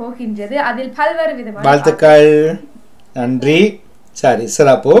போகின்றது. அதில் பல்வேறு விதமான வாழ்த்துக்கள். நன்றி. சரி,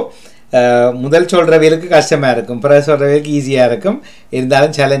 சிறப்பு. முதல் சொல்றவர்களுக்கு கஷ்டமா இருக்கும், பிறகு சொல்றவர்களுக்கு ஈஸியா இருக்கும்.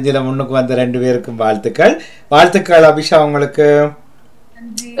 இருந்தாலும் சேலஞ்சில் முன்னுக்கு வந்த 2 பேருக்கும் வாழ்த்துக்கள். வாழ்த்துக்கள் அபிஷா உங்களுக்கு.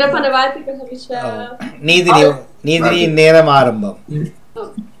 நீதினி நேரம் ஆரம்பம்.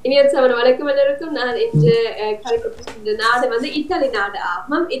 வணக்கம் எல்லாருக்கும். நான் இன்று கருத்து நாடு வந்து இத்தாலி நாடு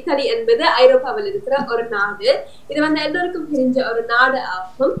ஆகும். இத்தாலி என்பது ஐரோப்பாவில் இருக்கிற ஒரு நாடு. இது வந்து எல்லோருக்கும் தெரிஞ்ச ஒரு நாடு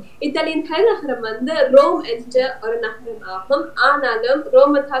ஆகும். இத்தாலியின் தலைநகரம் வந்து ரோம் என்ற ஒரு நகரம் ஆகும். ஆனாலும்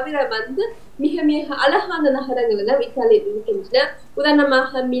ரோமை தவிர வந்து மிக மிக அழகான நகரங்கள் எல்லாம் இத்தாலியில் இருக்கின்றன.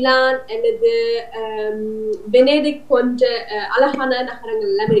 உதாரணமாக மிலான் அல்லது வெனேடிக் போன்ற அழகான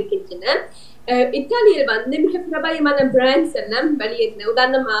நகரங்கள் எல்லாம் இருக்கின்றன. இத்தாலியில் வந்து மிக பிரபலமான பிராண்ட்ஸ் எல்லாம் வெளியேறின.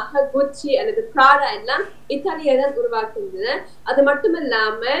 உதாரணமாக குச்சி அல்லது பிராடா எல்லாம் இத்தாலியை தான் உருவாக்குகின்றன. அது மட்டும்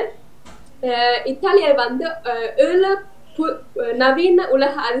இல்லாம இத்தாலியில் வந்து 7 நவீன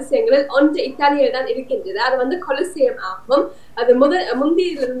உலக அதிசயங்களில் 1 இத்தாலியில் தான் இருக்கின்றது. அது வந்து கொலசியம் ஆகும். அது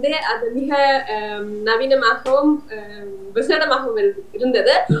முந்தியிலிருந்தே அது மிக நவீனமாகவும் விசேடமாகவும்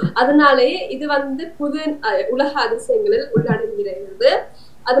இருந்தது. அதனாலேயே இது வந்து புது உலக அதிசயங்களில் உள்ளடங்குகிறது.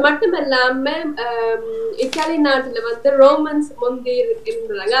 அது மட்டும் இல்லாம இத்தாலி நாட்டுல வந்து ரோமன்ஸ் முந்தி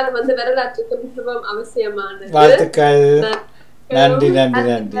இருந்தாங்க. அது வந்து வரலாற்றுக்கு மிகவும் அவசியமானது. வாழ்த்துக்கள். நன்றி நன்றி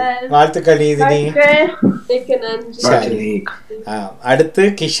நன்றி. வாழ்த்துக்கள் நீதினி. சரி, அடுத்து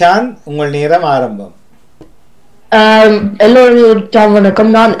கிஷான், உங்கள் நேரம் ஆரம்பம். எல்லோரும்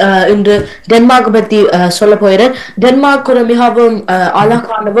வணக்கம். நான் இன்று டென்மார்க் பத்தி சொல்ல போகிறேன். டென்மார்க் ஒரு மிகவும்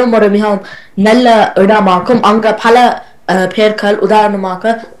அழகானவும் ஒரு மிகவும் நல்ல இடமாகும். அங்க பல பேர்கள், உதாரணமாக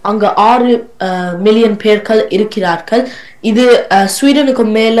அங்க 6 மில்லியன் பேர்கள் இருக்கிறார்கள். இது ஸ்வீடனுக்கு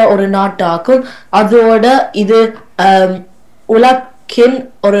மேல ஒரு நாட்டாகும். அதோட இது உலகின்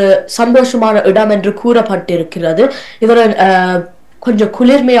ஒரு சந்தோஷமான இடம் என்று கூறப்பட்டிருக்கிறது. இதோட கொஞ்சம்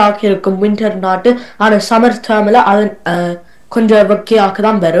குளிர்மையாக இருக்கும் வின்டர் நாட்டு. ஆனா சம்மர் டைம்ல அது கொஞ்சம் வெக்கையாக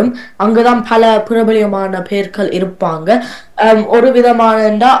தான் வரும். அங்கதான் பல பிரபலியமான பேர்கள் இருப்பாங்க. ஒரு விதமான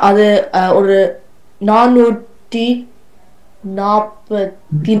அது ஒரு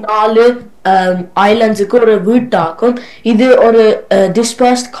 444 ஐலண்ட்ஸுக்கு ஒரு வீட்டாகும். இது ஒரு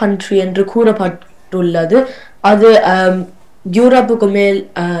டிஸ்பர்ஸ்ட் கண்ட்ரி என்று கூறப்பட்டுள்ளது. அது யூரோப்புக்கு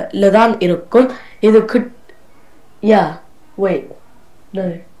மேல தான் இருக்கும். இது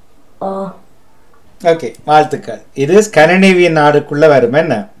ஓகே, வாழ்த்துக்கள். இது ஸ்காண்டினேவியன் நாடுக்குள்ள வரும்.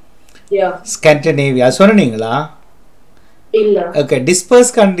 என்ன ஸ்காண்டினேவியா சொன்னீங்களா? இல்ல. ஓகே,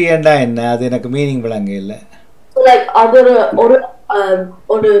 டிஸ்பர்ஸ் கண்ட்ரியா என்ன? அது எனக்கு மீனிங் விளங்க இல்ல. அது ஒரு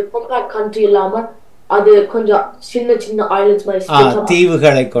ஒரு காம்பாக்ட் கண்ட்ரி இல்லாம அது கொஞ்சம் சின்ன சின்ன ஐலண்ட்ஸ் மாதிரி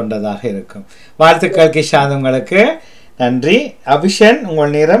தீவுகளை கொண்டதாக இருக்கும். வாழ்த்துக்கள் கிஷான் உங்களுக்கு. நன்றி. அபிஷன்,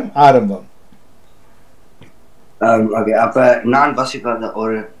 உங்கள் நேரம் ஆரம்பம். ஓகே அப்ப நான் வசிக்காத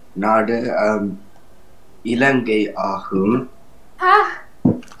ஒரு நாடு இலங்கை ஆகும்.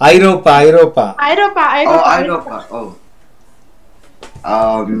 ஐரோப்பா ஐரோப்பா ஐரோப்பா ஐரோப்பா ஓ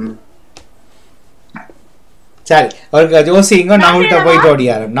சரி ஒரு ஜோசிங்க நகுல்கிட்ட போயிட்டு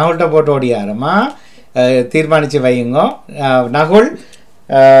ஓடியாரம் நகுல்கிட்ட போட்டு ஓடியாரமா தீர்மானிச்சு வையுங்க. நகுல்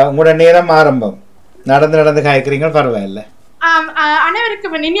உங்களோட நேரம் ஆரம்பம். நடந்து காய்க்கிறீங்க பரவாயில்ல.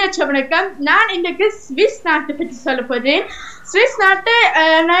 அனைவருக்கும் வணக்கம். நான் இன்றைக்கு ஸ்விஸ் நாட்டை பற்றி சொல்ல போறேன். ஸ்விஸ் நாட்டை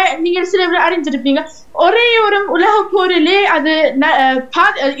நீங்கள் சில பேர் அறிஞ்சிருப்பீங்க. ஒரே ஒரு உலக போரிலே அது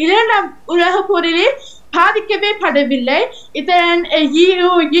இரண்டாம் உலக போரிலே பாதிக்கவே படவில்லை. இதன்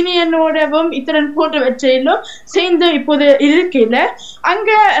யூனியனோடவும் இதன் போன்றவற்றிலும் சேர்ந்து இப்போது இருக்கையில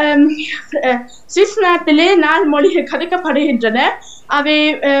அங்க சுவிஸ் நாட்டிலே 4 மொழிகள் கதைக்கப்படுகின்றன. அவை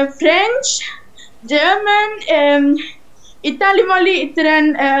பிரெஞ்சு, ஜெர்மன், இத்தாலி மொழி, இத்திறன்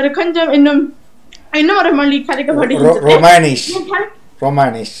கொஞ்சம் இன்னும் ஒரு மொழி கதைக்கப்படுகின்றது.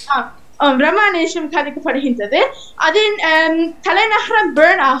 ரொமானிஷம் கதைக்கப்படுகின்றது. அதன் தலைநகரம்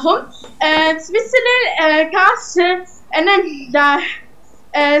பெர்ன் ஆகும். சுவிஸில் காசு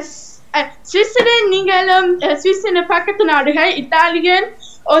சுவிஸில் நீங்களும் சுவிஸின் பக்கத்து நாடுகள் இத்தாலியன்,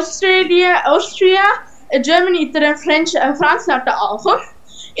 ஆஸ்திரியா, ஜெர்மனி, இத்திறன் பிரான்ஸ் நாட்டு ஆகும்.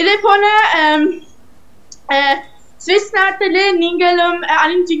 இதே போல சுவிஸ் நாட்டில் நீங்களும்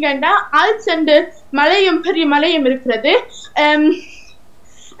அணிஞ்சிங்கன்னா ஆல்ப்ஸ் என்ற மலையும் பெரிய மலையும் இருக்கிறது.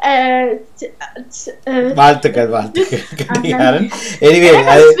 வாழ்த்துக்கள்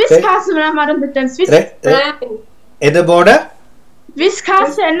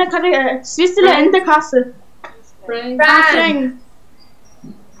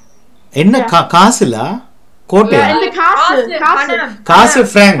என்ன காசுல கோட்டை காசு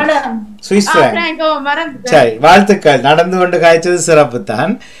பிராங்க் சுவிஸ் பிராங்க். சரி வாழ்த்துக்கள். நடந்து கொண்டு காய்ச்சது சிறப்பு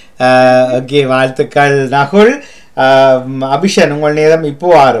தான். ஓகே வாழ்த்துக்கள் நகுல். அபிஷன் உங்கள் நேரம் இப்போ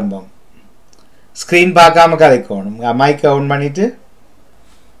ஆரம்பம். ஸ்கிரீன் பார்க்காம கதைக்கணும். மைக் ஆன் பண்ணிட்டு.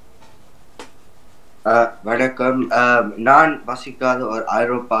 வணக்கம். நான் வசிக்காத ஒரு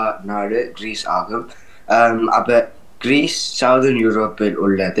ஐரோப்பா நாடு கிரீஸ் ஆகும். அப்ப கிரீஸ் சவுதர்ன் யூரோப்பில்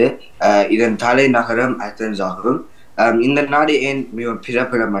உள்ளது. இதன் தலைநகரம் அத்தன்ஸ் ஆகும். இந்த நாடு ஏன் மிகவும்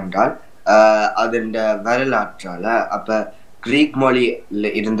பிரபலம் என்றால் அதன் வரலாற்றால அப்ப கிரீக் மொழியில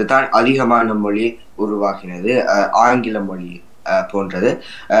இருந்து தான் அதிகமான மொழி உருவாகினது, ஆங்கில மொழி போன்றது.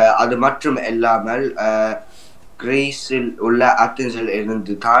 அது மட்டும் இல்லாமல் கிரீஸில் உள்ள அத்தன்ஸில்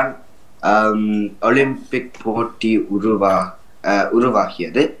இருந்து தான் ஒலிம்பிக் போட்டி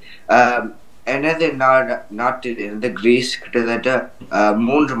உருவாகியது. எனது நாட்டில் இருந்து கிரீஸ் கிட்டத்தட்ட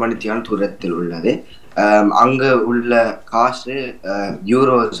 3 மணித்தியால தூரத்தில் உள்ளது. அங்கு உள்ள காசு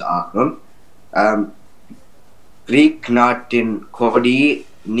யூரோஸ் ஆகும். கிரீக் நாட்டின் கொடி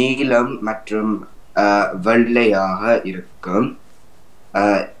நீலம் மற்றும் வெள்ளையாக இருக்கும்.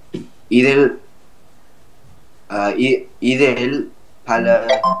 இதில் பல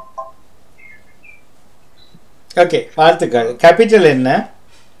ஓகே வாழ்த்துக்கள். கேபிட்டல் என்ன?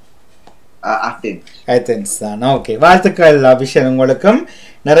 அத்தென்ஸ் தான். ஓகே வாழ்த்துக்கள் அபிஷன். உங்களுக்கும்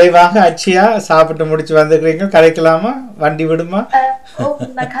நிறைவாக அச்சியா சாப்பிட்டு முடிச்சு வந்துக்கிறீங்க. கரைக்கலாமா? வண்டி விடுமா?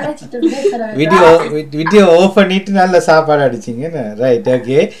 வீடியோ ஆஃப் பண்ணிட்டு நல்ல சாப்பாடு அடிச்சிங்க. ரைட்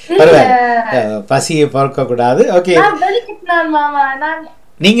ஓகே பரவாயில்ல. பசியை பொறுக்க கூடாது. ஓகே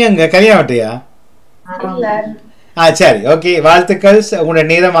நீங்க இங்க கல்யாணட்டியா? சரி ஓகே வாழ்த்துக்கள். உங்களோட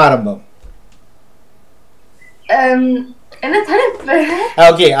நேரம் ஆரம்பம்.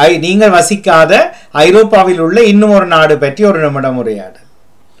 ஓகே நீங்கள் வசிக்காத ஐரோப்பாவில் உள்ள இன்னும் ஒரு நாடு பற்றி ஒரு நிமிடம் உரையாடல்.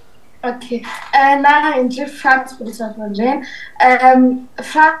 ஓகே நான் இன்று பிரான்ஸ் பற்றி சொல்றேன்.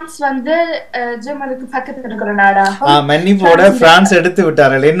 பிரான்ஸ் வந்து ஜெர்மனுக்கு பக்கத்துல இருக்கிற நாடாகும். மன்னிப்போட பிரான்ஸ் எடுத்து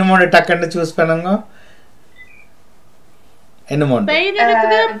விட்டார்கள். இன்னும் ஒன்று டக்குன்னு சூஸ் பண்ணுங்க. இன்னும் ஒன்று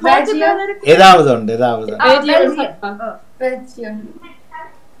ஏதாவது உண்டு?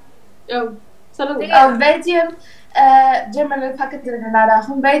 பெல்ஜியம் ஜெர்மனுக்கு பக்கத்துல இருக்கிற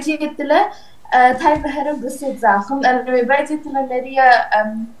நாடாகும். பெல்ஜியத்துல தலைநகரம் பிரசல்ஸ் ஆகும். பெல்ஜியத்துல நிறைய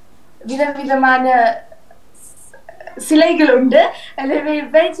விதவிதமான சிலைகள் உண்டு. எனவே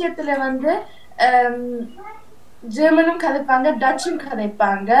பெல்ஜியத்துல வந்து ஜெர்மனும் கதைப்பாங்க, டச்சும்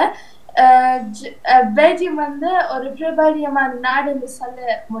கதைப்பாங்க. பெல்ஜியம் வந்து ஒரு பிரபல்யமான நாடுன்னு சொல்ல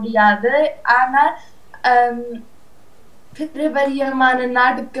முடியாது, ஆனால் பிரபல்யமான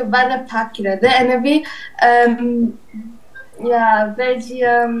நாடுக்கு வர பார்க்கிறது. எனவே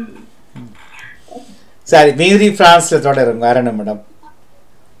பெல்ஜியம். சரி மீறி பிரான்ஸ்ல தொடரும். வேற நிமிடம்.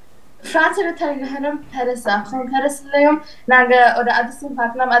 பிரான்ஸோட தலைநகரம் பாரிஸ் ஆகும். பாரிஸ்லயும் நாங்க ஒரு அதிசயம்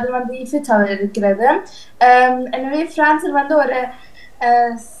பார்க்கலாம். அது வந்து ஈஃபில் டவர் இருக்கிறது. எனவே பிரான்ஸில் வந்து ஒரு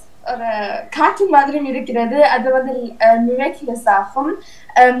ஒரு காற்று மாதிரியும் இருக்கிறது. அது வந்து மிராக்கிளஸ் ஆகும்.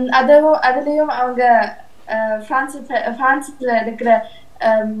 அதுலயும் அவங்க பிரான்ஸ்ல இருக்கிற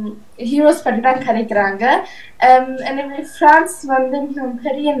ஹீரோஸ் பற்றி தான் கதைக்கிறாங்க. எனவே பிரான்ஸ் வந்து மிகவும்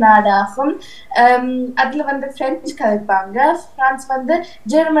பெரிய நாடாகும். அதுல வந்து பிரெஞ்சு கதைப்பாங்க. பிரான்ஸ் வந்து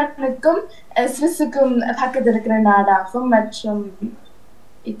ஜெர்மனுக்கும் சுவிஸுக்கும் பக்கத்தில் இருக்கிற நாடாகும். மற்றும்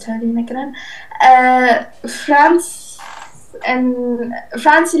இத்தாலி நினைக்கிறேன்.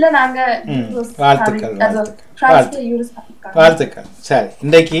 பிரான்ஸ்ல நாங்க வாழ்த்துக்கள். சரி,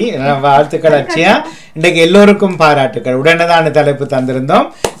 இன்றைக்கு வாழ்த்துக்கள் அச்சியா. இன்றைக்கு எல்லோருக்கும் பாராட்டுக்கள். உடனதான தலைப்பு தந்திருந்தோம்.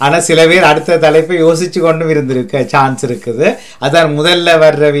 ஆனா சில பேர் அடுத்த தலைப்பை யோசிச்சு கொண்டும் இருந்திருக்க சான்ஸ் இருக்குது. அதான் முதல்ல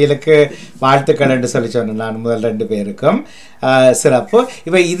வர்றவியலுக்கு வாழ்த்துக்கள் என்று சொல்லி சொன்னேன் நான் முதல் 2 பேருக்கும். சிறப்பு.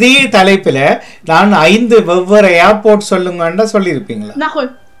 இப்ப இதே தலைப்புல நான் 5 வெவ்வேறு ஏர்போர்ட் சொல்லுங்கன்னா சொல்லியிருப்பீங்களா?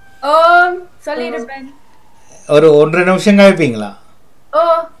 சொல்லிருப்பேன். ஒரு 1-2 நிமிஷம் கழிப்பீங்களா?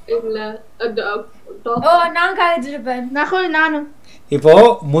 நான் கழிச்சிருப்பேன். நானும். இப்போ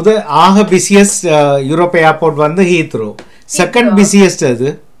ஆக பிசியஸ்ட் யூரோப் ஏர்போர்ட் வந்து ஹீத்ரோ. செகண்ட் பிசியஸ்ட் அது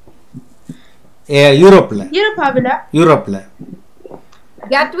யூரோப்ல.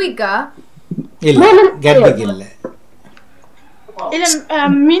 கட்விக்கா இல்ல, கட்விக் இல்ல.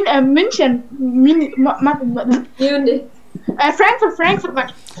 மின்ஷன்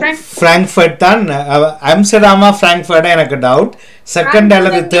ஃப்ராங்க்ஃபர்ட் தான். ஆம்ஸ்டர்டாமா ஃப்ராங்க்ஃபர்ட் எனக்கு டவுட். செகண்ட்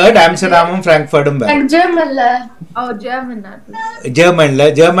அல்லது தேர்ட் ஆம்ஸ்டர்டாமும் ஃப்ராங்க்ஃபர்டும்.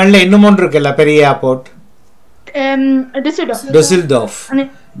 ஜெர்மன்ல இன்னும் ஒன்று இருக்குல்ல பெரிய ஏர்போர்ட்,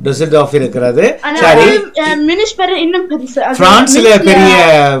 டுசெல்டார்ஃப் இருக்கிறது. சரி, பிரான்ஸ்ல பெரிய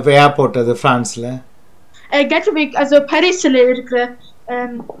ஏர்போர்ட் அது பிரான்ஸ்ல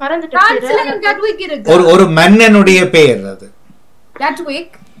ஒரு மன்னனுடைய பெயர் அது.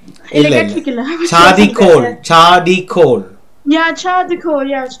 இல்ல, சாதிகோல்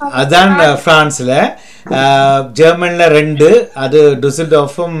அதான் பிரான்ஸ்ல. ஜெர்மன்ல 2, அது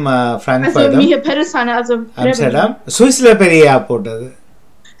டுசெல்டார்ஃபும் ஃப்ராங்க்ஃபர்டும். ஆம்ஸ்டர்டாம். சுவிஸ்ல பெரிய ஏர்போர்ட் அது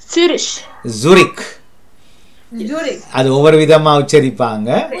ஜூரிக். அது ஒவ்வொரு விதமா உச்சரிப்பாங்க.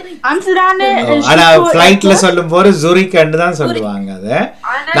 ஆனா பிளைட்ல சொல்லும் போது ஜூரிக் தான் சொல்லுவாங்க. அத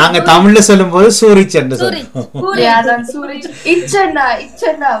நாங்க தமிழ்ல சொல்லும் போது சூரிச் என்று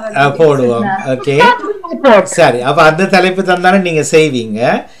போடுவோம். ஓகே, சரி. அப்ப அந்த தலைப்பு தந்தாலும் நீங்க செய்வீங்க.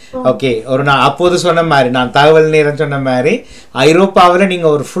 ஓகே, ஒரு நான் அப்போது சொன்ன மாதிரி, நான் தகவல் நேரம் சொன்ன மாதிரி, ஐரோப்பாவில நீங்க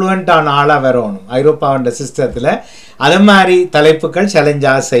ஒரு ஃப்ளூவெண்டான ஆளா வரணும் ஐரோப்பாவோட சிஸ்டத்துல. அது மாதிரி தலைப்புகள்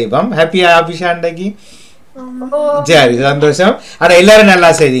சேலஞ்சா செய்வோம். ஹாப்பியா அபிஷாண்டைக்கு? சரி, சந்தோஷம். ஆனா எல்லாரும் நல்லா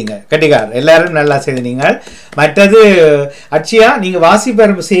செய்தீங்க, கட்டிக்கார் எல்லாரும் நல்லா செய்தீங்க. மற்றது அச்சியா, நீங்க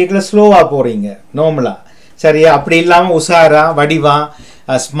வாசிப்பெரும்பு செய்யல ஸ்லோவா போறீங்க நார்மலா. சரியா? அப்படி இல்லாம உஷாரா வடிவா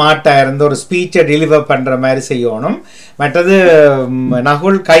ஸ்மார்ட்டா இருந்து ஒரு ஸ்பீச்சை டெலிவர் பண்ற மாதிரி செய்யணும். மற்றது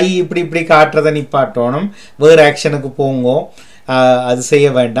நகுல் கை இப்படி காட்டுறதை நிப்பாட்டணும். வேறு ஆக்ஷனுக்கு போங்க, அது செய்ய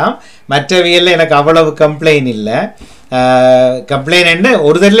வேண்டாம். மற்றவியல்ல எனக்கு அவ்வளவு கம்ப்ளைண்ட் இல்லை. கம்ப்ளைண்ட் என்ன,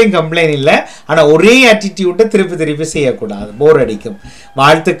 ஒரு தடவையும் கம்ப்ளைண்ட் இல்லை. ஆனால் ஒரே ஆட்டிடியூட்டை திருப்பி செய்யக்கூடாது, போர் அடிக்கும்.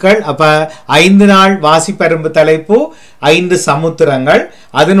 வாழ்த்துக்கள். அப்போ 5 நாள் வாசிப்பெரும்பு தலைப்பு 5 சமுத்திரங்கள்,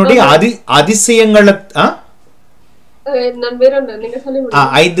 அதனுடைய அதிசயங்களை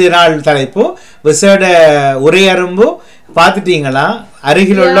 5 நாள் தலைப்பு. விசேட உரையரும்பு பார்த்துட்டீங்களா?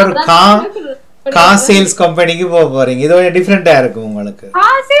 அருகில் உள்ள ஒரு கார் சேல்ஸ் கம்பெனிக்கு போக போறீங்க. இது டிஃபரெண்டா இருக்கும் உங்களுக்கு.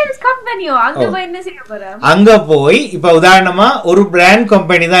 அங்க போய் இப்ப உதாரணமா ஒரு பிராண்ட்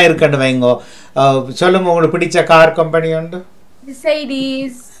கம்பெனி தான் இருக்குன்னு வைங்க. சொல்லுங்க, உங்களுக்கு பிடிச்ச கார் கம்பெனி உண்டு?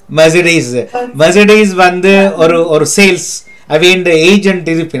 மெர்சிடிஸ் வந்து ஒரு சேல்ஸ் அவேண்ட ஏஜென்ட்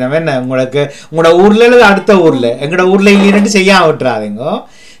இருப்பினம் என்ன உங்களுக்கு உங்களோட ஊர்ல அல்லது அடுத்த ஊர்ல, எங்களோட ஊர்ல இல்லைன்னு செய்யாம விட்டுறாதீங்க.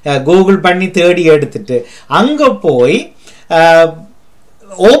 கூகுள் பண்ணி தேடி எடுத்துட்டு அங்க போய்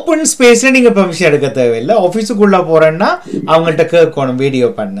ஓப்பன் ஸ்பேஸ்ல நீங்க பெர்மிஷன் எடுக்க தேவையில்லை. ஆஃபீஸுக்குள்ள போறேன்னா அவங்கள்ட்ட கேட்கணும் வீடியோ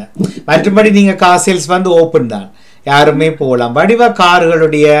பண்ண. மற்றபடி நீங்க கார் சேல்ஸ் வந்து ஓப்பன் தான், யாருமே போகலாம். வடிவா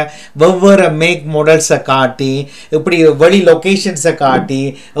கார்களுடைய வெவ்வேறு மேக் மாடல்ஸை காட்டி, இப்படி வெளி லொக்கேஷன்ஸை காட்டி,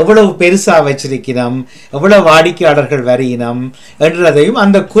 எவ்வளவு பெருசா வச்சிருக்கணும், எவ்வளவு வாடிக்கையாளர்கள் வரையினம் என்றதையும்,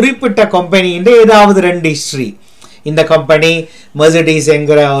 அந்த குறிப்பிட்ட கம்பெனியின் ஏதாவது 2 ஹிஸ்டரி. இந்த கம்பெனி மெர்சிடிஸ்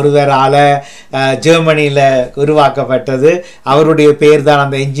என்கிற ஒருவரால ஜெர்மனியில உருவாக்கப்பட்டது, அவருடைய பேர் தான்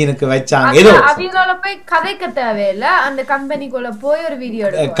அந்த என்ஜினுக்கு வச்சாங்க. ஏதோ போய் கதைக்க தேவையில்ல, அந்த கம்பெனிக்குள்ள போய் ஒரு வீடியோ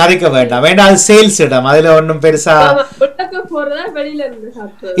கதைக்க வேண்டாம். அது சேல்ஸ் இடம், அதுல ஒன்றும் பெருசா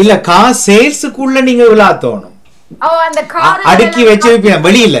இல்ல. கார் சேல்ஸுக்குள்ள நீங்க விழாத்தோணும், அடுக்கி வச்சிருப்பீங்க.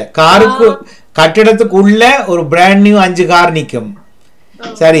 வெளியில காருக்கு கட்டிடத்துக்குள்ள ஒரு பிராண்ட் நியூ 5 கார் நிக்கும்.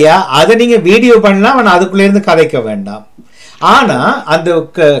 சரியா? அதை நீங்க வீடியோ பண்ணலாம், ஆனா அதுக்குள்ள இருந்து கதைக்க வேண்டாம். ஆனா அந்த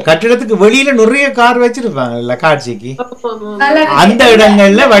கட்டிடத்துக்கு வெளியில நிறைய கார் வச்சிருப்பாங்கல்ல காட்சிக்கு, அந்த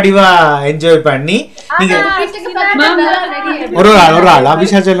இடங்கள்ல வடிவா என்ஜாய் பண்ணி நீங்க ஒரு ஆள்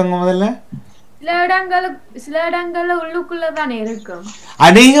அபிஷா சொல்லுங்க முதல்ல. சில இடங்கள்ல உள்ளுக்குள்ளதானே இருக்கும்.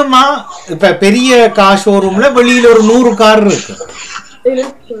 அநேகமா இப்ப பெரிய கார் ஷோரூம்ல வெளியில ஒரு 100 கார் இருக்கு,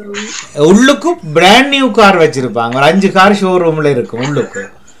 உள்ளுக்கு பிராண்ட் நியூ கார் வச்சிருப்பாங்க. ஒரு 5 கார் ஷோரூம்ல இருக்கும் உள்ளுக்கு.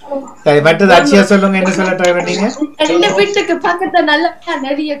 சரி, மற்றது அச்சியா சொல்லுங்க, என்ன சொல்ல ட்ரை பண்ணீங்க? வீட்டுக்கு பக்கத்துல நல்ல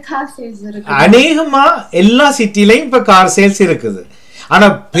நிறைய கார் சேல்ஸ் இருக்கு. அநேகமா எல்லா சிட்டிலையும் இப்ப கார் சேல்ஸ் இருக்குது. ஆனா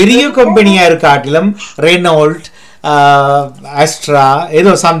பெரிய கம்பெனியா இருக்காட்டிலும் ரெனால்ட், ஆஸ்ட்ரா,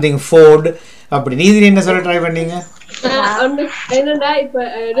 ஏதோ சம்திங் ஃபோர்ட் அப்படி. நீதி என்ன சொல்ல ட்ரை பண்ணீங்க? என்னன்னா இப்ப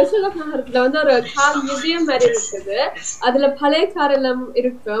ரிசர்வ் நகரத்துல வந்து ஒரு கார் மியூசியம் மாதிரி இருக்குது. அதுல பழைய கார் எல்லாம்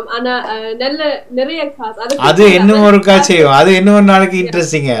இருக்கும். ஆனா நல்ல நிறைய கார் அது இன்னும் ஒரு செய்யும். அது இன்னும் ஒரு நாளைக்கு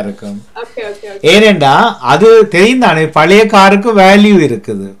இன்ட்ரெஸ்டிங்கா இருக்கும். ஏனென்றா அது தெரியும் தானே, பழைய காருக்கு வேல்யூ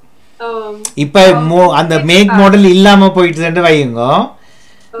இருக்குது. இப்ப அந்த மேக் மாடல் இல்லாம போயிட்டு வையுங்க,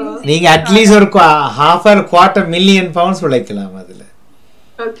 நீங்க அட்லீஸ்ட் ஒரு $250,000 உழைக்கலாம் அதுல.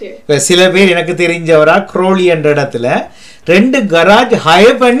 இப்ப சில பேர் எனக்கு தெரிஞ்சவரா குரோலி என்ற இடத்துல 2 கராஜ்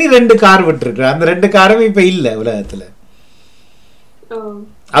ஹயர் பண்ணி 2 கார் விட்டுருக்காரு. அந்த 2 காரும் இப்ப இல்ல உலகத்துல.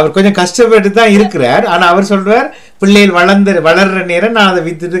 அவர் கொஞ்சம் கஷ்டப்பட்டு தான் இருக்கிறார். ஆனா அவர் சொல்றார், பிள்ளைகள் வளர்ற நேரம் நான் அதை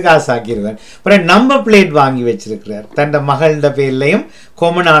வித்துட்டு காசு ஆக்கிடுவேன். அப்புறம் நம்பர் பிளேட் வாங்கி வச்சிருக்கிறார் தன் மகளோட பேர்லையும்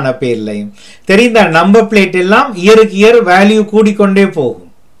கொமனான பேர்லையும். தெரியுதா, நம்பர் பிளேட் எல்லாம் இயருக்கு இயர் வேல்யூ கூடிக்கொண்டே போகும்.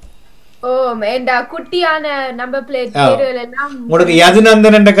 குட்டியான நம்பர் பிளேட் எல்லாம் உங்களுக்கு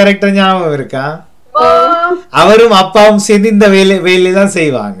யதுநந்தன் கரெக்டா ஞாபகம் இருக்கா? அவரும் அப்பாவும் சேர்ந்து இந்த வேலையை தான்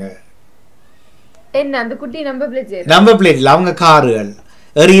செய்வாங்க. என்ன அந்த குட்டி நம்பர் பிளேட்ல அவங்க காருகள்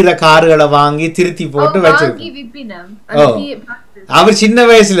எறிகிற காருகளை வாங்கி திருத்தி போட்டு வச்சிருக்கோம். அவர் சின்ன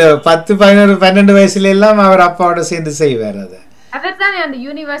வயசுல 10, 11, 12 வயசுல எல்லாம் அவர் அப்பாவோட சேர்ந்து செய்வார். அதை அந்த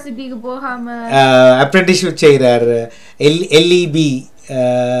யூனிவர்சிட்டிக்கு போகாம அப்ரெண்டிஸ்ஷிப் செய்யறாரு.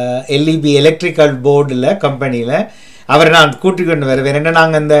 எல்இபி எலக்ட்ரிக்கல் போர்டுல கம்பெனியில அவரை நான் கூட்டிக் கொண்டு வருவேன். என்ன,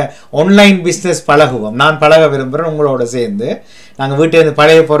 நாங்கள் இந்த ஆன்லைன் பிஸ்னஸ் பழகுவோம். நான் பழக விரும்புகிறேன் உங்களோட சேர்ந்து. நாங்கள் வீட்டிலேருந்து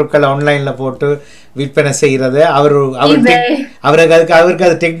பழைய பொருட்களை ஆன்லைனில் போட்டு விற்பனை செய்கிறது. அவருக்கு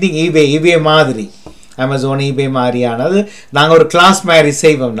அது டெக்னிக் ஈபே மாதிரி, அமேசான் ஈபே மாதிரியானது. நாங்கள் ஒரு கிளாஸ் மாதிரி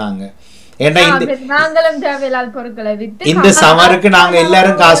செய்வோம். நாங்கள் ஏன்னா இந்த சமருக்கு நாங்கள்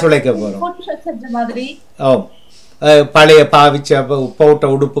எல்லாரும் காசு உழைக்க போகிறோம். ஓ, பழைய பாவிச்ச போட்ட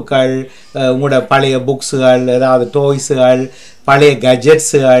உடுப்புகள், உங்களோட பழைய புக்ஸுகள், ஏதாவது டாய்ஸுகள், பழைய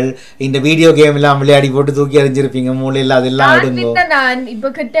கஜெட்ஸுகள், இந்த வீடியோ கேம் எல்லாம் விளையாடி போட்டு தூக்கி எறிஞ்சிருப்பீங்க மூலையில், அதெல்லாம் எடுங்க. நான்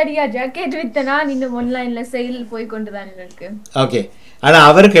இப்ப கட்டடியா ஜாக்கெட் வித்தனா இன்னும் ஆன்லைன்ல சேல் போய் கொண்டுதான் இருக்கு. ஓகே, ஆனா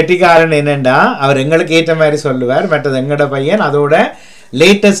அவர் கெட்டிக்காரன் என்னன்னா, அவர் எங்களுக்கு ஏற்ற மாதிரி சொல்லுவார். மற்றது எங்களோட பையன் அதோட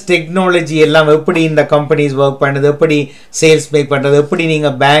லேட்டஸ்ட் டெக்னாலஜி எல்லாம் எப்படி இந்த கம்பெனிஸ் ஒர்க் பண்ணுது, எப்படி சேல்ஸ் மேக் பண்ணுறது, எப்படி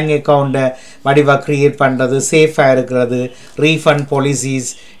நீங்கள் பேங்க் அக்கௌண்ட்டை வடிவாக க்ரியேட் பண்ணுறது, சேஃபாக இருக்கிறது, ரீஃபண்ட் பாலிசிஸ்,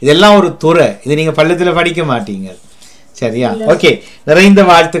 இதெல்லாம் ஒரு துறை. இது நீங்கள் பள்ளத்தில் படிக்க மாட்டீங்க. சரியா? ஓகே, நிறைந்த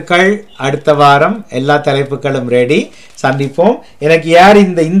வாழ்த்துக்கள். அடுத்த வாரம் எல்லா தலைப்புகளும் ரெடி, சந்திப்போம். எனக்கு யார்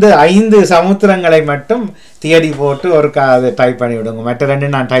இந்த 5 சமுத்திரங்களை மட்டும் தேடி போட்டு ஒரு அதை டைப் பண்ணி விடுங்க. மற்ற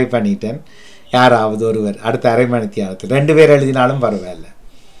 2 நான் டைப் பண்ணிட்டேன். யாராவது ஒருவர் அடுத்த அரை மணி நேரத்தில் 2 பேர் எழுதினாலும் பரவாயில்ல.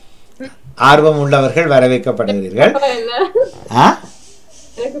 ஆர்வம் உள்ளவர்கள் வரவேற்கப்படுகிறீர்கள்.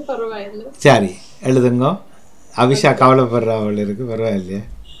 சரி, எழுதுங்க. அபிஷா கவலைப்படுறவள் இருக்கு, பரவாயில்லையே.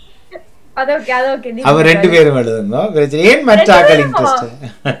 அவர் 2 பேரும் எழுதுங்க. ஏன் மற்றாக்கள் இன்ட்ரெஸ்ட்?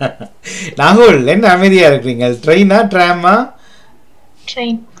 நாகூல் என்ன அமைதியா இருக்கிறீங்க? ட்ரெயினா ட்ராமா?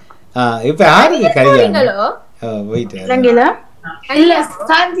 இப்ப யாருக்கு கல்யாணம்? போயிட்டு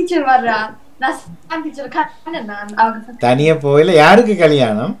தனியா போயில. யாருக்கு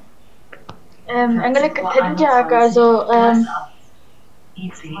கல்யாணம்? எங்களுக்கு தெரிஞ்ச ஆகாசோ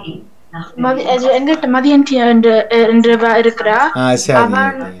எங்கிட்ட மதியந்தி என்று இருக்கிறா.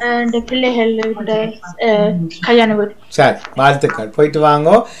 பிள்ளைகள் கல்யாணம். சரி, வாழ்த்துக்கள். போயிட்டு வாங்க.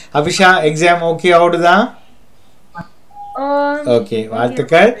 Abisha, exam okay ஓடுதான்? ஓகே,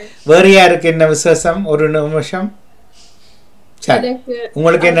 வாழ்த்துக்கள். வேற யாருக்கு என்ன விசேஷம்? ஒரு நிமிஷம். சரி,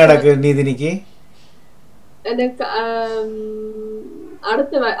 உங்களுக்கு என்ன நடக்கு நீதினிக்கு? எனக்கு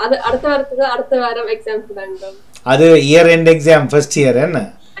அடுத்த வாரம் எக்ஸாம் தாங்க. அது year end exam, first year. என்ன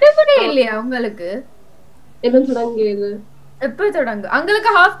இல்லையா உங்களுக்கு? என்ன தொடங்குது? எப்ப தொடங்கு? உங்களுக்கு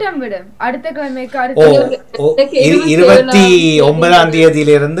ஹாஃப் டைம் விடும். அடுத்த கிழமைக்கு 29ஆம்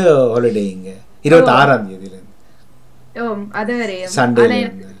தேதியில இருந்து ஹாலிடேங்க. 26ஆம் தேதியில இருந்து. அது வரையும் சண்டே.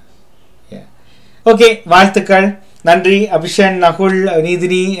 ஓகே, வாழ்த்துக்கள். நன்றி. அபிஷன், நகுல்,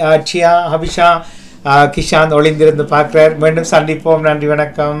 நீதினி, அச்சியா, அபிஷா, கிஷாந்த் ஒளிந்திருந்து பார்க்கிறார். மீண்டும் சந்திப்போம். நன்றி,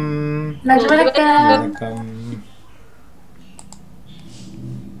 வணக்கம். வணக்கம்.